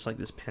close. It's like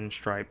this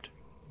pinstriped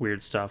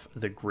weird stuff.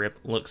 The grip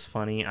looks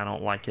funny. I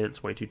don't like it.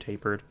 It's way too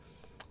tapered.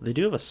 They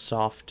do have a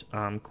soft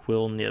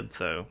quill nib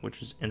though,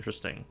 which is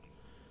interesting.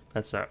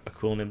 That's a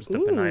quill nib's the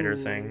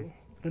Pineider thing.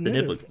 The The nib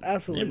nib is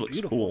absolutely looks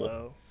beautiful cool.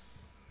 though.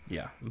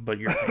 Yeah, but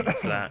you're paying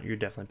for that. You're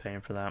definitely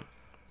paying for that.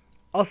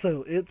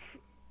 Also, it's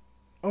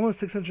almost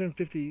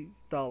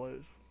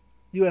 $650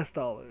 US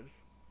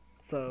dollars.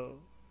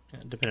 So, Yeah,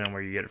 depending on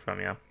where you get it from,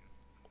 yeah.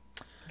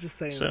 just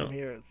saying So, from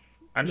here, it's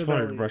I just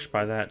wanted to Novelli, brush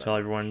by it's that, tell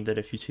everyone that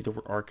if you see the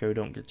word Arco,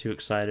 don't get too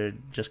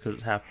excited just because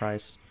it's half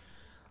price.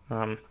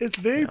 It's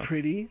very Yeah.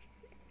 pretty.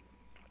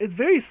 It's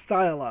very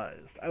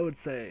stylized, I would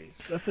say.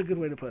 That's a good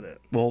way to put it.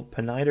 Well,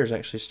 Pineider's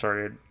actually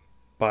started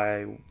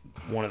by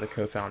one of the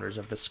co-founders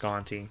of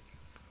Visconti.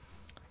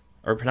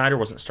 Or Pineider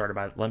wasn't started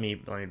by. Let me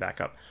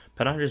back up.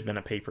 Pineider's been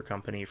a paper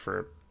company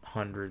for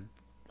 100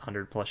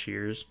 plus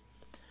years.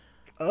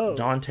 Oh,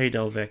 Dante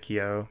Del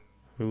Vecchio,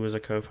 who was a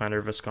co-founder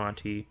of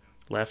Visconti,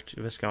 left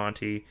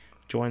Visconti,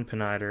 joined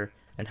Pineider,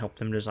 and helped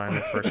them design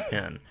their first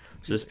pen.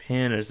 So this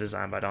pen is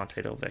designed by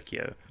Dante Del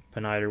Vecchio.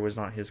 Pineider was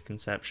not his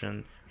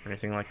conception or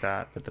anything like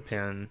that, but the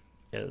pen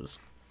is.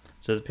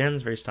 So the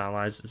pen's very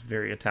stylized. It's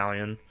very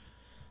Italian.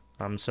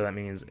 So that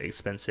means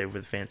expensive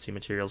with fancy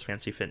materials,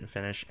 fancy fit and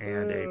finish,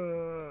 and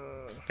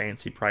a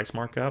fancy price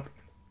markup.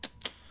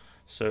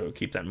 So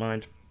keep that in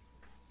mind.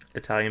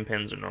 Italian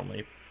pens are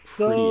normally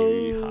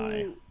pretty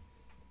high.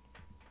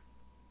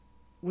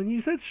 When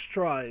you said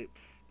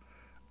stripes,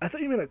 I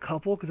thought you meant a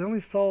couple because I only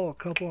saw a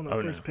couple in the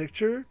Oh, first no.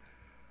 picture.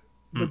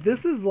 But Mm,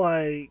 this is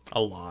like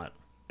a lot.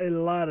 a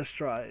lot of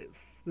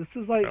stripes. This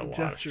is A like lot of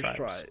gesture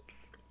stripes.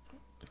 stripes.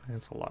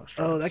 That's a lot of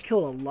Oh, that stripes.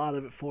 killed a lot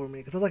of it for me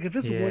because I was like, if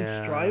it's one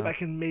stripe, Yeah. I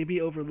can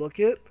maybe overlook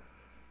it.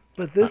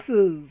 But Uh, this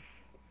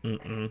is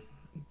mm-mm.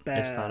 bad.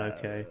 It's not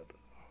okay.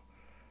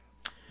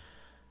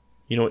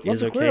 You know what Love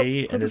is the clip.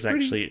 okay Clip and is is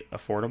pretty. actually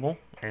affordable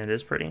and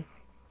is pretty?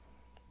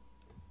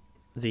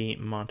 The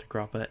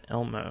Montegrappa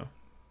Elmo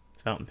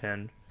fountain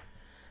pen.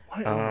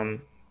 Why?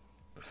 Um,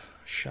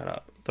 shut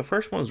up. The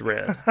first one's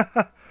red,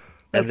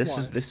 and That's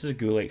why. this is a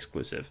Goulet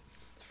exclusive.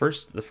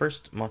 The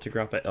first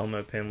Montegrappa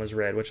Elmo pen was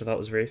red, which I thought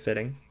was very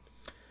fitting.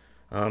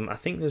 I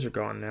think those are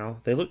gone now.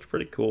 They looked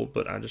pretty cool,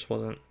 but I just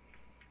wasn't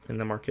in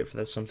the market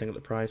for something at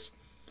the price.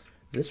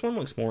 This one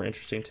looks more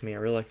interesting to me. I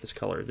really like this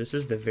color. This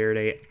is the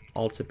Verde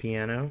Alta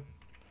Piano.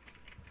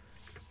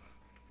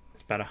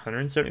 It's about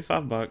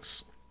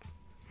 $175,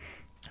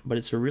 but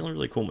it's a really,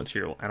 really cool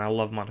material, and I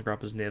love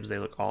Montegrappa's nibs. They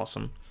look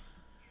awesome.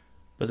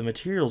 But the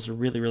material's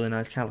really, really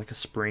nice, kind of like a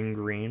spring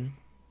green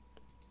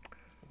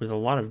with a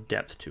lot of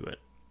depth to it.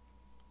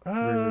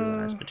 Really, really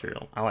nice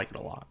material. I like it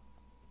a lot.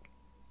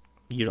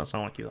 You don't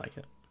sound like you like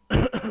it.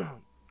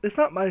 It's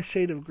not my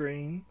shade of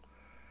green.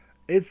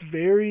 It's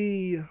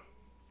very.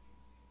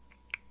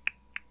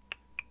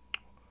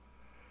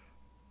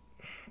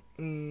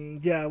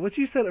 Yeah, what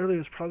you said earlier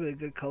is probably a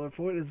good color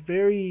for it. It's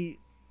very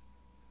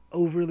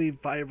overly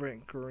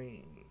vibrant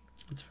green.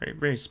 It's very,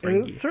 very And springy.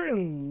 in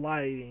certain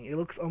lighting, it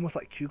looks almost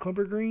like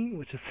cucumber green,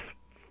 which is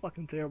a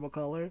fucking terrible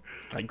color.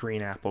 Like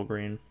green apple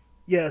green.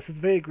 Yes, it's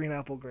very green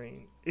apple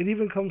green. It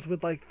even comes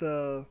with like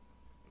the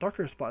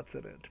darker spots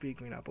in it to be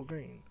green apple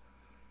green.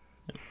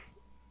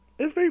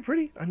 It's very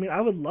pretty. I mean,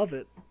 I would love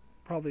it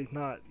probably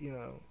not,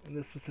 in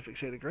this specific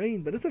shade of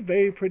green, but it's a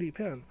very pretty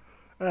pen.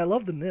 And I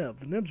love the nib.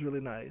 The nib's really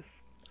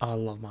nice. I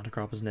love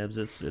Montegrappa's nibs.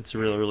 It's a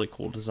really, really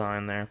cool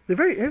design there. They're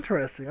very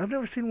interesting. I've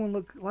never seen one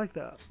look like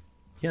that.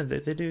 Yeah,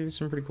 they do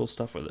some pretty cool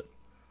stuff with it.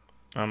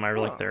 I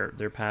really like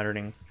their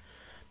patterning.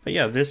 But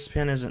yeah, this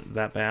pen isn't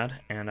that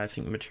bad, and I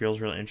think the material's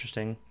really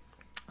interesting.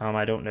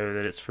 I don't know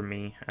that it's for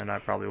me, and I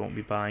probably won't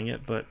be buying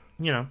it, but,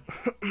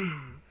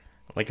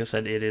 like I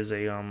said, it is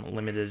a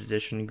limited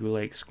edition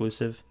Goulet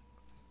exclusive.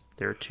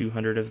 There are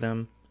 200 of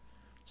them,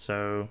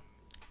 so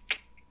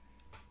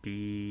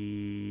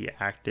be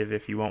active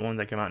if you want one.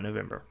 They come out in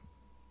November.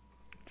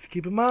 Just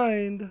keep in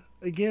mind,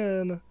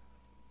 again,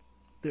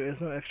 there is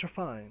no extra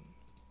fine.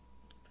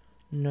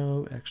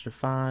 No extra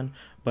fine,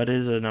 but it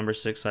is a number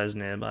 6 size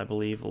nib, I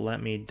believe.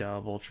 Let me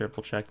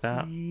triple check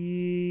that.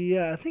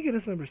 Yeah, I think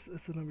it's a number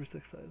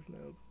 6 size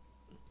nib.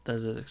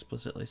 Does it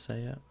explicitly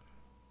say it?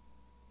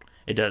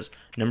 It does.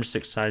 Number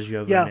 6 size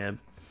Yovo nib.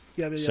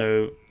 Yeah.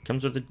 So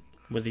comes with a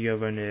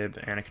Yovo nib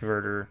and a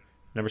converter,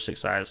 number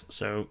 6 size.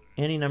 So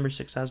any number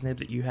 6 size nib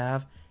that you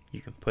have,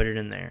 you can put it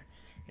in there.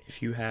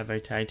 If you have a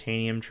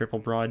titanium triple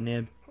broad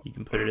nib, you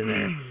can put it in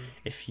there.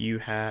 If you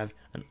have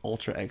an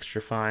ultra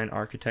extra fine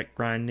architect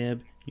grind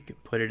nib, you can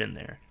put it in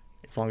there.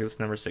 As long as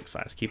it's number 6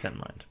 size. Keep that in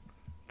mind.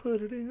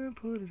 Put it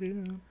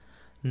in.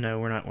 No,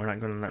 we're not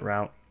going that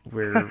route.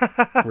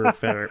 We're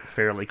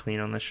fairly clean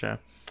on this show.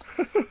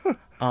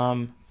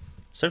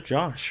 So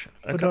Josh,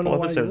 a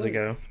couple episodes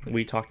ago,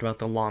 we talked about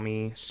the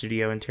Lamy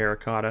Studio in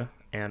Terracotta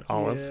and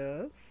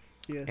Olive.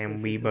 Yes.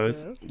 And we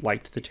both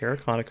liked the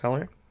terracotta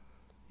color.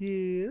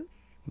 Yes.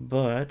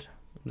 But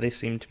they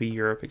seemed to be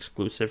Europe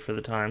exclusive for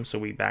the time, so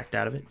we backed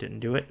out of it, didn't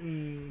do it.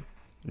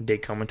 They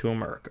come into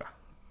America.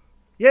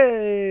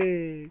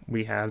 Yay!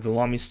 We have the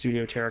Lamy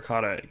Studio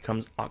Terracotta. It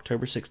comes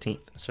October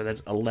 16th, so that's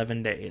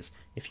 11 days.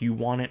 If you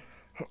want it,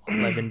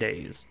 11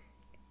 days.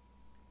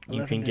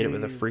 You can get it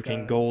with a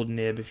freaking gold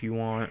nib if you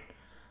want.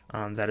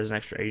 That is an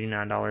extra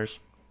 $89.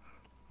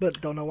 But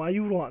don't know why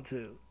you would want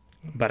to.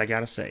 But I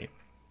gotta say,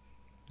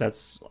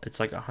 it's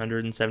like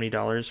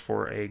 $170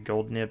 for a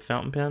gold nib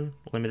fountain pen,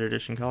 limited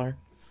edition color.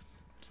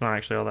 It's not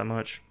actually all that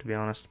much, to be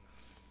honest.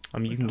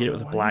 You can get it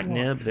with a black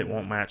nib that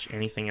won't match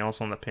anything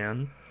else on the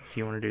pen, if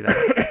you want to do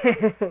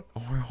that.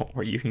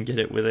 or you can get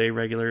it with a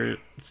regular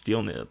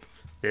steel nib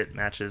that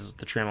matches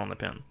the trim on the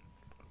pen.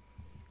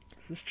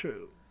 This is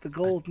true. The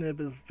gold nib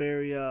is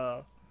very,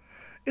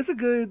 it's a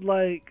good,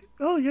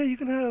 you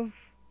can have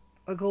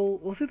a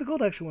gold. Well, see, the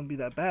gold actually wouldn't be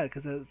that bad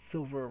because it's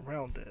silver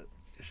around it.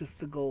 It's just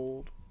the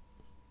gold.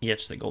 Yeah,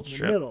 it's the gold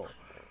strip. In the middle.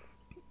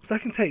 So I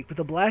can take, but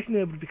the black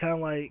nib would be kind of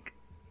like,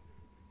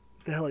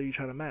 the hell are you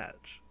trying to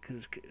match?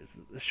 Because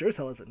it sure as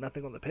hell isn't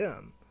nothing on the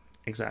pen.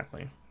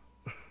 Exactly.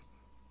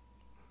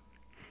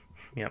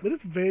 Yeah. But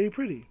it's very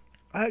pretty.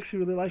 I actually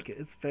really like it.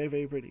 It's very,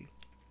 very pretty.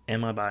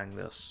 Am I buying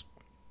this?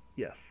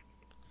 Yes.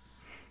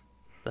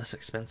 That's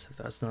expensive,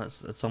 though.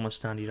 It's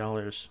almost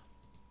 $90.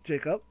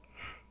 Jacob,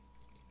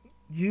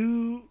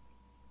 you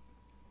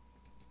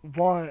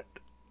want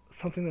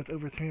something that's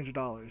over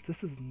 $300.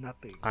 This is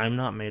nothing. I'm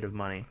not made of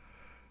money.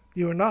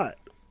 You are not.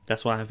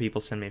 That's why I have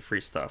people send me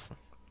free stuff.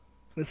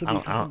 This would be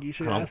something you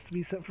should ask to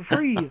be sent for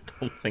free. I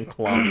don't think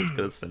Lamy's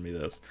going to send me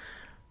this.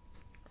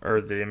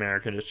 Or the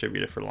American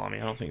distributor for Lamy.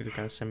 I don't think they're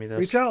going to send me this.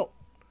 Reach out.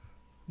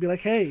 Be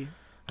like, hey.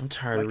 I'm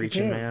tired of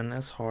reaching, man.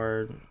 That's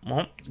hard.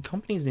 Well,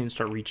 companies need to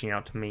start reaching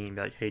out to me and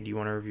be like, hey, do you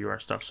want to review our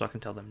stuff? So I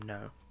can tell them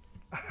no.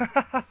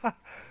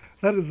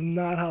 That is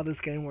not how this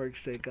game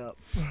works, Jacob.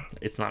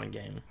 It's not a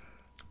game.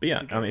 But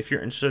yeah, if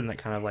you're interested in that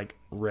kind of like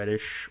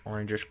reddish,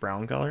 orangish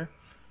brown color,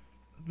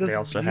 they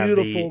also have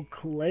beautiful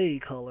clay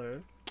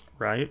color.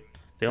 Right?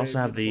 They also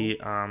have the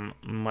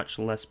much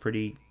less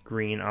pretty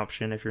green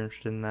option if you're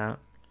interested in that.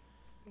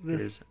 It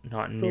is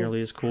not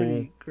nearly as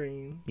cool.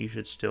 Green. You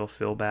should still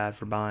feel bad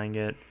for buying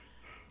it.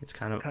 It's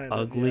kind of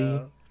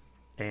ugly.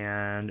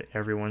 And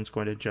everyone's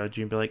going to judge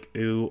you and be like,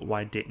 ooh,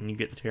 why didn't you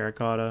get the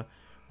terracotta?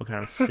 What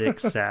kind of sick,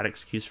 sad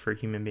excuse for a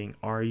human being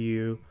are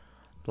you?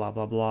 Blah,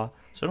 blah, blah.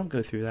 So don't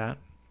go through that.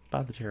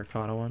 Buy the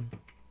terracotta one.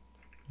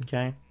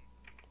 Okay?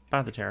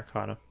 Buy the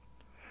terracotta.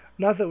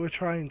 Not that we're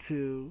trying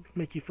to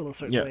make you feel a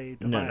certain way.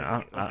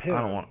 I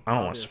don't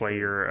want to sway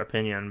your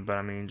opinion, but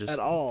I mean, just at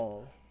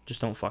all.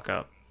 Just don't fuck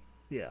up.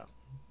 Yeah,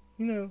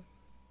 And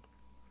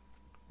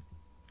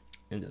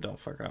don't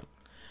fuck up.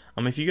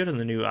 If you go to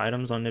the new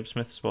items on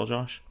Nibsmith as well,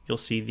 Josh, you'll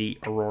see the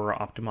Aurora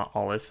Optima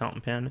Olive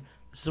fountain pen.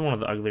 This is one of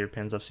the uglier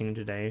pens I've seen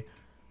today.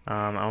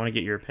 I want to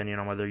get your opinion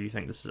on whether you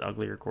think this is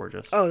ugly or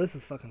gorgeous. Oh, this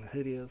is fucking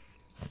hideous.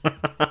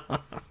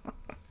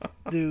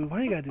 Dude,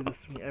 why you gotta do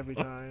this to me every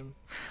time?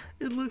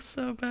 It looks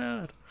so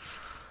bad.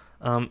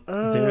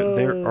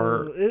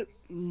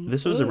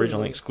 This was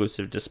originally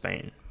exclusive to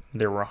Spain.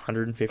 There were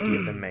 150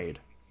 of them made.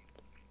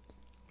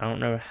 I don't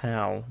know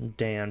how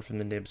Dan from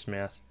the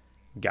Nibsmith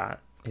got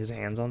his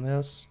hands on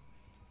this,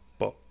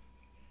 but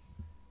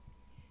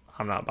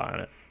I'm not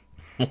buying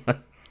it.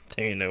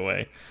 There ain't no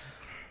way.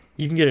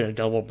 You can get it in a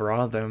double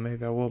broad, though.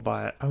 Maybe I will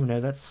buy it. Oh, no,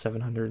 that's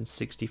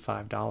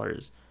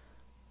 $765.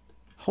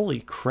 Holy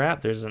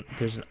crap! There's an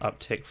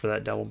uptick for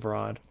that double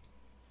broad.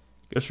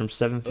 It goes from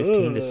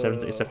 715 to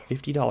 7. It's a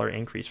 $50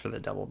 increase for the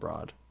double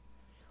broad,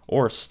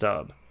 or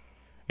stub.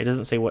 It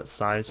doesn't say what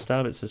size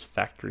stub. It says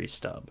factory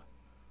stub.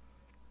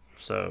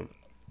 So,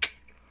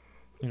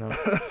 you know,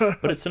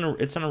 but it's an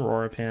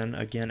Aurora pen.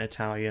 Again,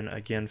 Italian.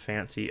 Again,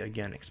 fancy.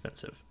 Again,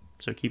 expensive.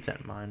 So keep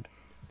that in mind.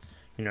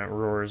 You know,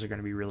 Auroras are going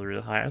to be really,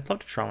 really high. I'd love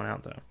to try one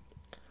out though.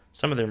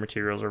 Some of their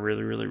materials are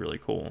really, really, really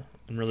cool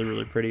and really,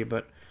 really pretty,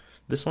 but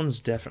this one's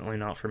definitely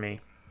not for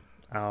me.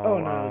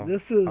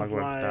 This is I'll go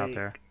like out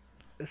there.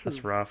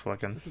 That's rough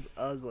looking. This is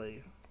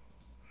ugly.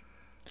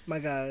 My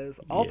guys,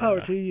 all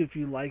power to you if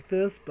you like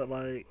this, but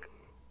like.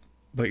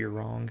 But you're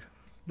wrong.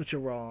 But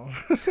you're wrong.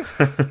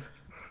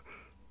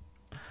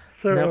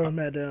 Sir or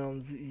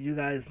madams, you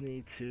guys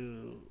need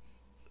to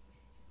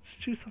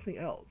choose something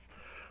else.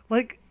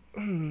 Like,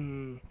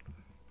 the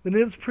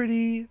nib's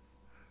pretty.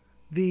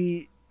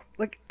 Everything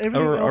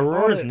else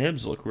Aurora's on it,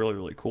 nibs look really,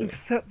 really cool.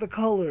 except the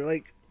color.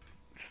 Like,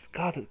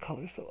 God, the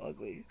color's so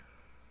ugly.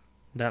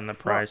 That and the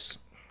price.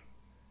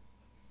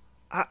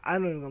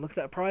 I'm not even gonna look at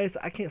that price.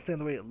 I can't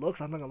stand the way it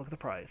looks. I'm not gonna look at the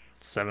price.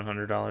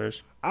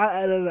 $700.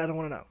 I don't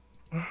want to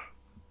know.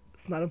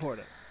 It's not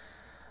important.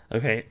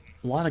 Okay,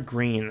 a lot of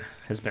green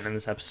has been in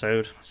this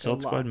episode, so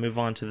let's go ahead and move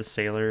on to the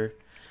Sailor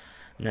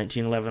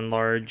 1911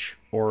 large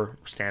or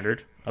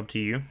standard. Up to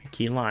you.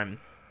 Key lime.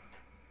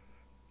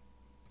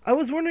 I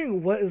was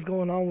wondering what is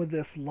going on with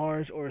this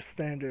large or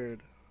standard.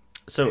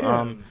 So,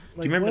 pen.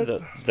 Do you remember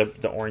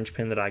the orange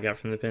pen that I got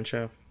from the pen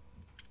show?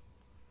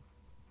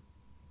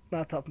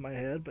 Not top of my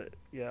head, but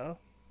yeah.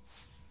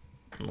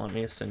 Let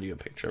me send you a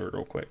picture of it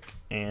real quick,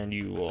 and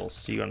you will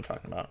see what I'm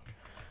talking about.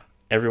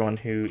 Everyone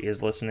who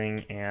is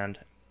listening and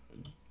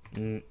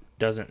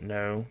doesn't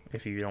know,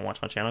 if you don't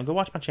watch my channel, go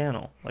watch my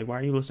channel. Like, why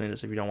are you listening to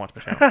this if you don't watch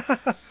my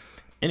channel?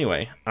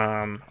 Anyway,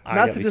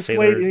 not to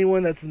dissuade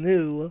anyone that's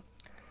new.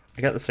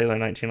 I got the Sailor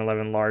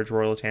 1911 large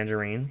Royal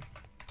Tangerine.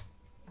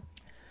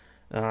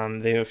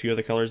 They have a few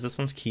other colors. This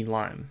one's Key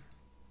Lime.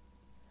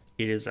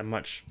 It is a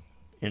much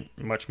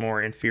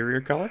more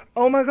inferior color.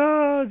 Oh my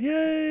god,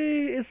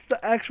 yay! It's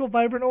the actual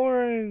vibrant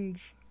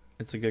orange.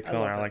 It's a good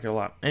color. I like it a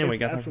lot. Anyway,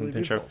 got that from the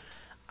pen show.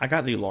 I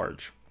got the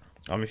large.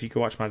 If you could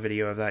watch my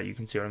video of that, you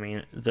can see what I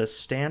mean. The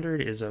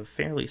standard is a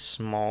fairly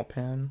small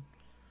pen,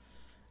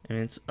 and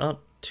it's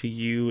up to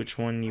you which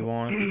one you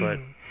want, but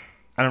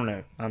I don't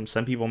know.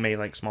 Some people may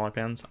like smaller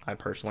pens. I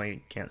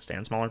personally can't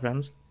stand smaller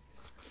pens.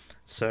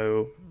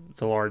 So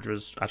the large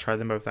was, I tried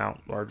them both out.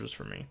 Large was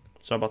for me.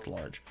 So I bought the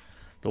large.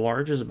 The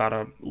large is about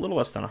a little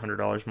less than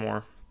 $100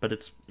 more, but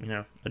it's, you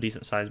know, a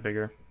decent size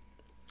bigger.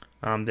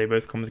 They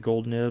both come with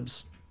gold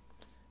nibs.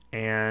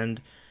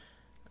 And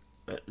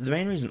the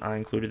main reason I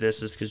included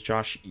this is because,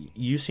 Josh,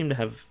 you seem to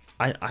have,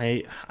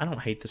 I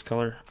don't hate this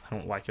color. I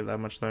don't like it that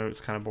much, though.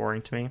 It's kind of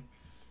boring to me.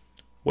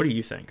 What do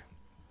you think?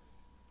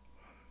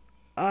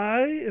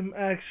 I am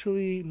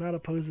actually not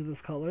opposed to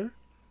this color.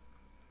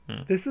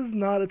 This is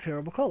not a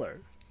terrible color.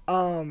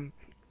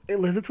 It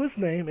lives up to its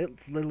name.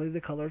 It's literally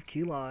the color of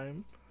key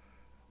lime.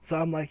 So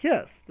I'm like,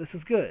 yes, this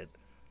is good.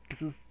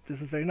 This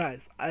is very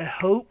nice. I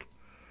hope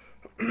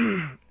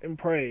and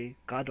pray,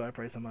 God, do I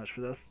pray so much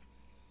for this,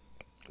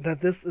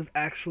 that this is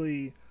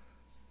actually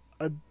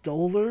a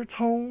duller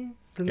tone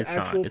than the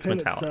actual pen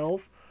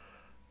itself.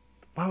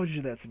 Why would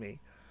you do that to me?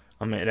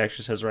 It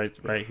actually says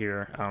right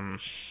here,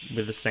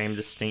 with the same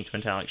distinct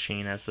metallic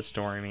sheen as the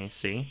Stormy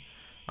Sea.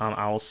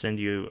 I will send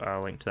you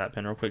a link to that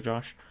pen real quick,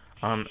 Josh.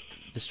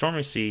 The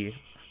Stormy Sea,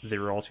 the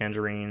Royal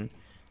Tangerine,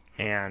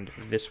 and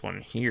this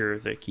one here,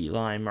 the Key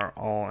Lime, are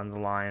all in the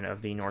line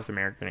of the North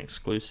American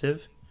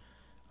exclusive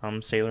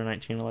Sailor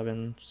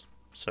 1911s.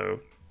 So,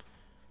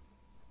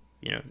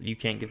 you know, you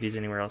can't get these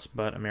anywhere else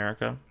but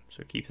America.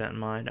 So keep that in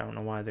mind. I don't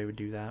know why they would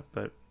do that,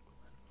 but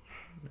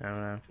I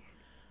don't know.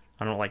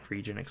 I don't like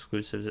region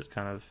exclusives.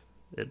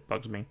 It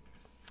bugs me.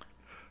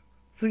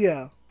 So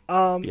yeah,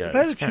 if I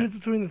had to choose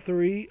between the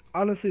three,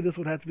 honestly, this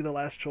would have to be the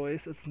last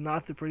choice. It's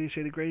not the prettiest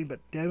shade of green, but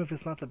damn if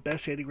it's not the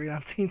best shade of green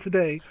I've seen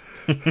today.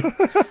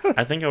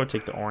 I think I would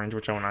take the orange,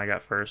 which one I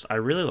got first. I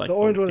really like the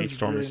orange one. The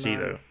Stormy really Sea,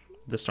 nice. Though.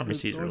 The Stormy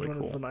Sea is really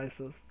cool. Is the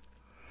nicest.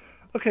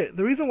 Okay,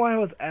 the reason why I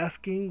was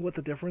asking what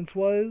the difference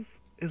was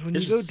is when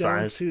you go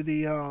down to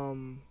the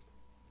When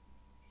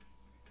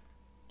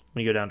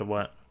you go down to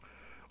what?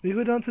 When you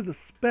go down to the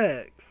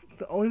specs,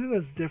 the only thing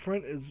that's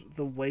different is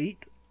the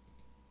weight.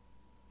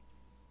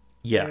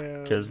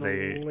 Yeah, because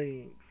the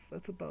length.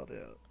 That's about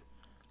it.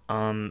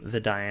 The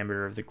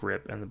diameter of the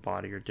grip and the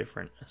body are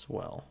different as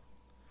well.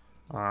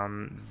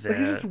 It's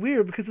just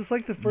weird because it's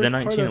like the first. The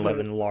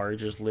 1911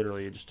 large is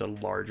literally just a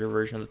larger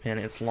version of the pen.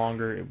 It's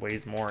longer, it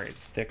weighs more,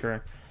 it's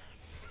thicker,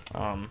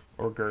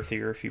 or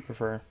girthier if you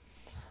prefer.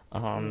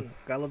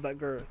 Gotta love that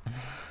girth.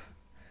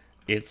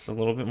 It's a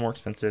little bit more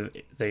expensive.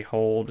 They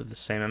hold the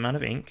same amount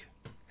of ink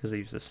because they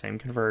use the same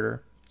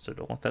converter, so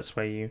don't let that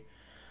sway you.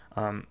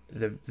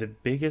 The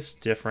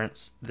biggest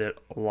difference that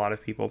a lot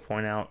of people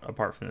point out,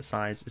 apart from the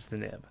size, is the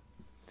nib.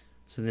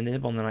 So the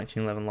nib on the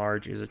 1911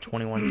 large is a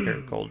 21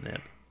 karat gold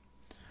nib.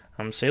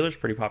 Sailor's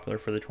pretty popular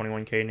for the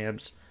 21K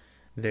nibs.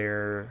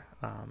 They're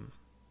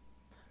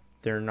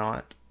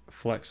not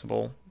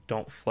flexible.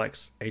 Don't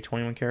flex a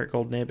 21 karat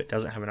gold nib. It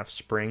doesn't have enough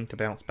spring to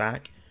bounce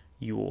back.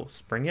 You will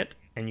spring it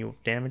and you will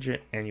damage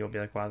it and you'll be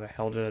like, why the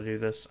hell did I do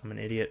this? I'm an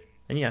idiot.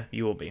 And yeah,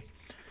 you will be.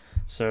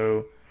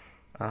 So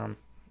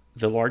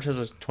the large has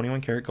a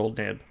 21 karat gold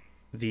nib.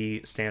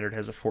 The standard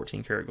has a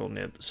 14 karat gold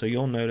nib. So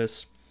you'll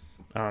notice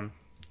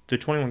the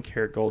 21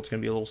 karat gold is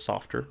going to be a little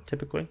softer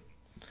typically.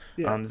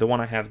 Yeah. The one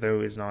I have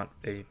though is not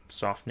a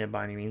soft nib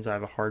by any means. I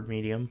have a hard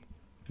medium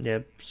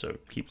nib, so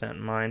keep that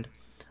in mind.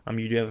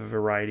 You do have a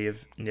variety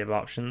of nib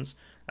options.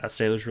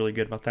 Sailor's really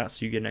good about that,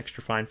 so you get an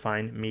extra fine,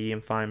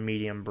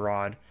 medium,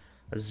 broad,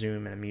 a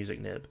zoom, and a music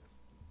nib.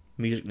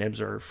 Music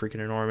nibs are freaking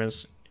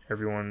enormous.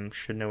 Everyone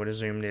should know what a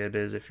zoom nib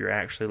is if you're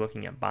actually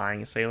looking at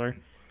buying a Sailor.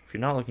 If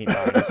you're not looking at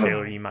buying a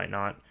Sailor, you might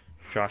not.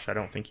 Josh, I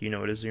don't think you know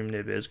what a zoom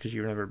nib is because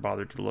you've never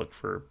bothered to look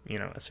for,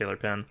 a Sailor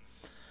pen.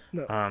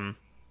 No.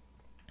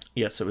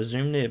 Yeah, so a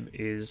zoom nib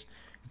it's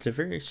a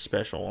very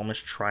special,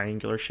 almost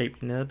triangular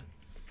shaped nib.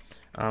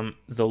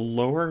 The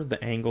lower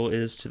the angle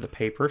is to the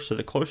paper, so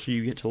the closer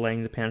you get to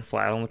laying the pen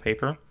flat on the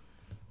paper,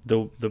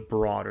 the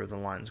broader the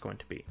line is going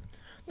to be.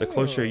 The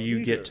closer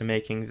you get to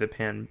making the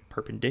pen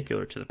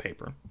perpendicular to the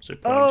paper, so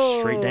pointing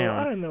straight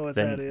down, I know what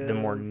then that is. the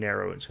more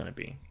narrow it's going to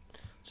be.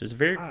 So it's a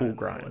very cool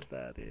grind. I know what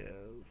that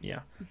is. Yeah.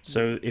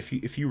 So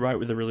if you write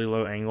with a really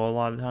low angle a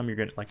lot of the time, you're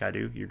gonna, like I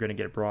do, you're gonna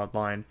get a broad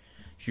line.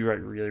 If you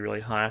write really,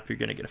 really high up, you're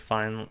gonna get a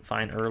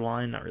finer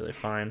line, not really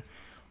fine,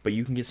 but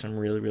you can get some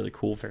really, really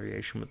cool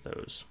variation with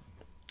those.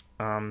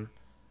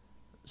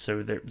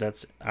 So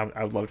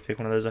I would love to pick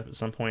one of those up at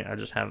some point. I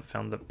just haven't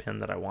found the pen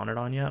that I wanted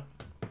on yet.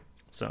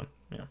 So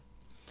yeah.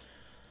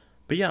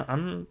 But yeah,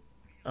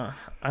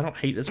 I don't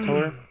hate this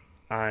color.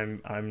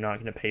 I'm not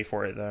gonna pay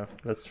for it though.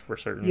 That's for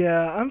certain.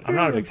 Yeah, I'm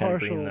not a fairly big fan of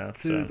impartial green, though, to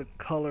so. the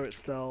color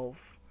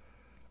itself.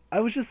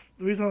 The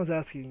reason I was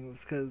asking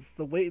was because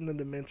the weight and the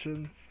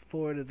dimensions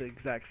for it are the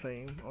exact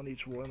same on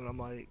each one, and I'm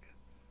like,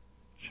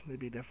 shouldn't they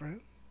be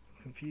different?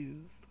 I'm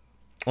confused.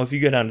 Well, if you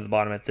go down to the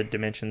bottom at the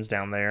dimensions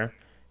down there,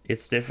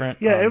 it's different.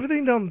 Yeah,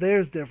 everything down there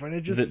is different.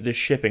 It just the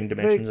shipping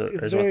dimensions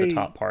is what the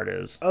top part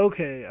is.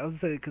 Okay, I was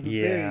saying because it's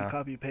very Yeah.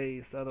 copy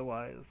paste.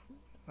 Otherwise,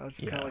 I was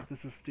just kind Yeah. of like,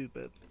 this is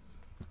stupid.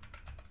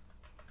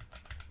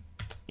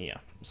 Yeah.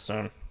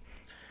 So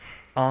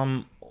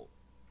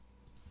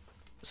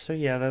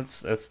yeah,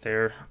 that's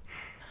there.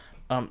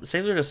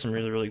 Sailor does some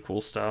really, really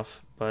cool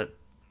stuff, but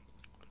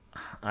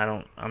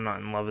I'm not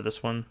in love with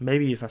this one.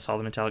 Maybe if I saw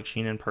the metallic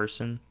sheen in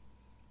person,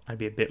 I'd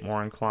be a bit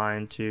more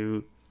inclined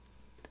to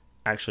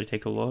actually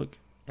take a look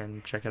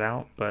and check it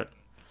out, but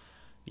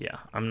yeah,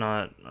 I'm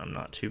not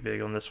too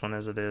big on this one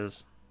as it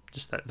is.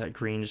 Just that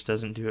green just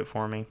doesn't do it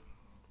for me.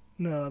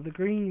 No, the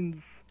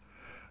green's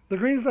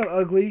not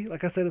ugly.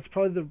 Like I said, it's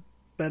probably the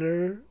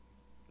better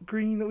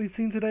green that we've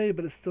seen today,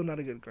 but it's still not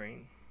a good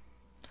green.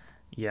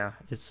 Yeah,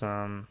 it's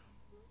okay.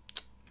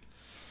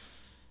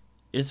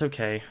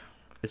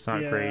 It's not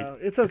great.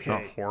 It's okay. It's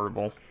not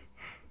horrible.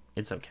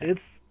 It's okay.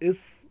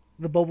 It's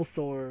the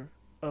Bulbasaur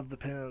of the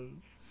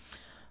pens.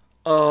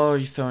 Oh,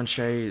 you throwing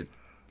shade.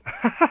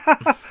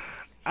 I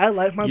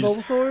like my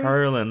Bulbasaurs.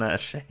 Hurling that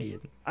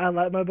shade. I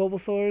like my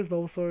Bulbasaurs.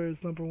 Bulbasaur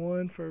is number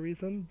one for a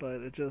reason, but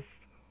it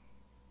just...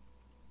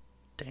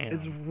 Damn.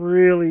 It's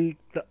really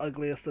the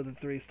ugliest of the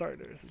three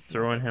starters. It's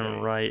throwing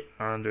him right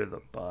under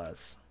the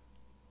bus.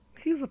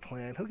 He's a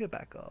plant. He'll get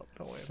back up.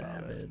 Don't worry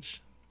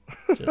Savage.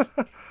 about it.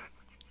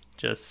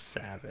 just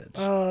savage.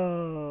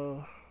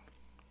 Oh.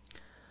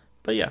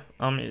 But yeah,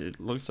 it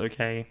looks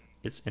okay.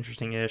 It's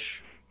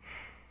interesting-ish.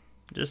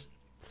 Just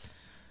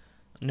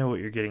know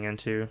what you're getting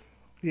into.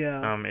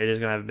 Yeah. It is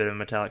gonna have a bit of a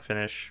metallic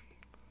finish.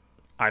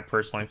 I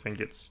personally think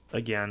it's,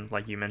 again,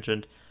 like you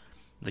mentioned,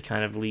 the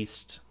kind of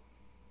least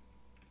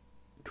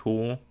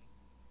cool of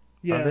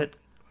it.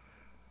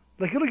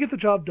 Like, it'll get the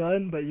job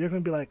done, but you're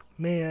gonna be like,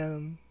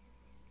 man,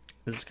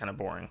 this is kind of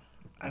boring.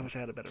 I wish I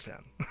had a better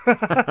pen.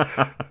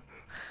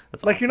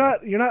 That's like,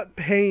 awful. you're not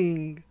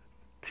paying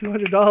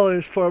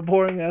 $200 for a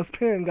boring ass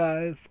pen,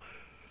 guys.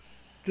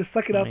 Just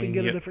suck it up and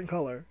get a different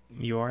color.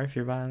 You are if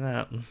you're buying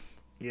that.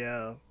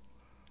 Yeah.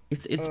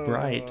 It's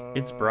bright.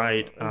 It's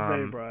bright. It's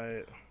very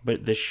bright.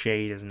 But the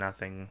shade is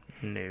nothing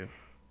new.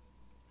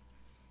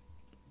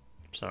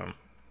 So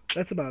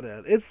that's about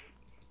it. It's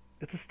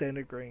a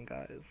standard green,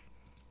 guys.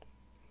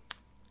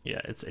 Yeah,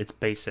 it's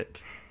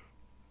basic.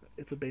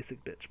 It's a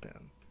basic bitch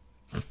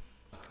pen.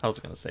 I was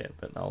gonna say it,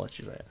 but I'll let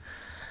you say it.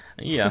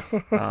 Yeah.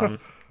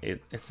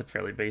 It's a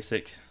fairly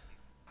basic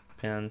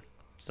pen.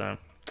 So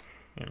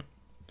yeah.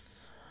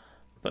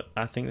 But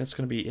I think that's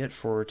going to be it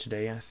for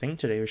today. I think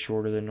today was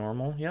shorter than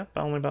normal. Yep,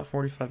 only about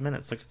 45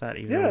 minutes. Look at that.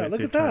 Yeah,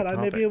 look at that. I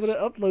may be able to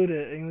upload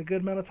it in a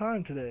good amount of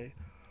time today.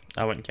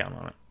 I wouldn't count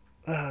on it.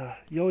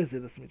 You always do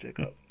this to me,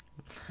 Jacob.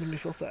 Made me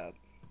feel sad.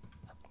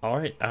 All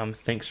right.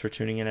 Thanks for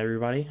tuning in,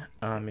 everybody.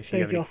 If you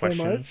have any questions,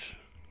 so much.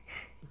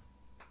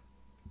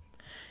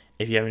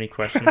 If you have any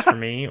questions for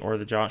me or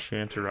the Josh who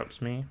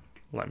interrupts me,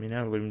 let me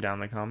know. Leave them down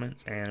in the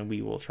comments, and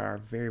we will try our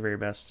very, very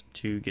best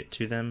to get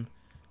to them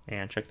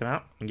and check them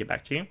out and get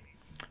back to you.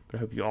 But I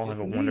hope you all Yes,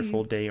 have a indeed.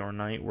 wonderful day or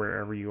night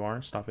wherever you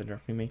are. Stop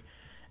interrupting me.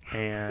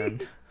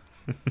 And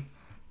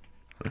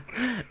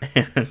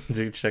and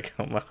do check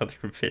out my other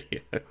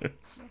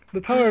videos.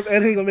 The power of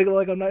editing will make it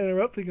like I'm not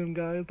interrupting him,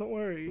 guys. Don't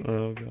worry.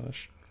 Oh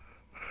gosh.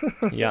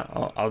 Yeah,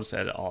 I'll just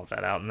edit all of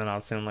that out, and then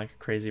I'll sound like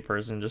a crazy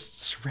person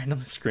just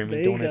randomly screaming, There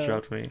you "Don't go.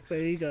 interrupt me!" There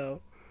you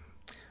go.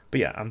 But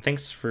yeah,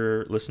 thanks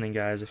for listening,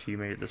 guys. If you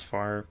made it this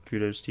far,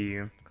 kudos to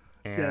you.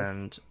 And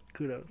Yes.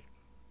 Kudos.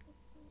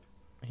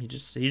 he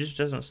just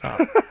doesn't stop.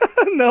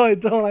 No, I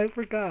don't. I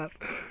forgot.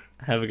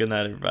 Have a good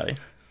night, everybody.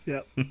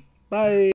 Yep. Bye.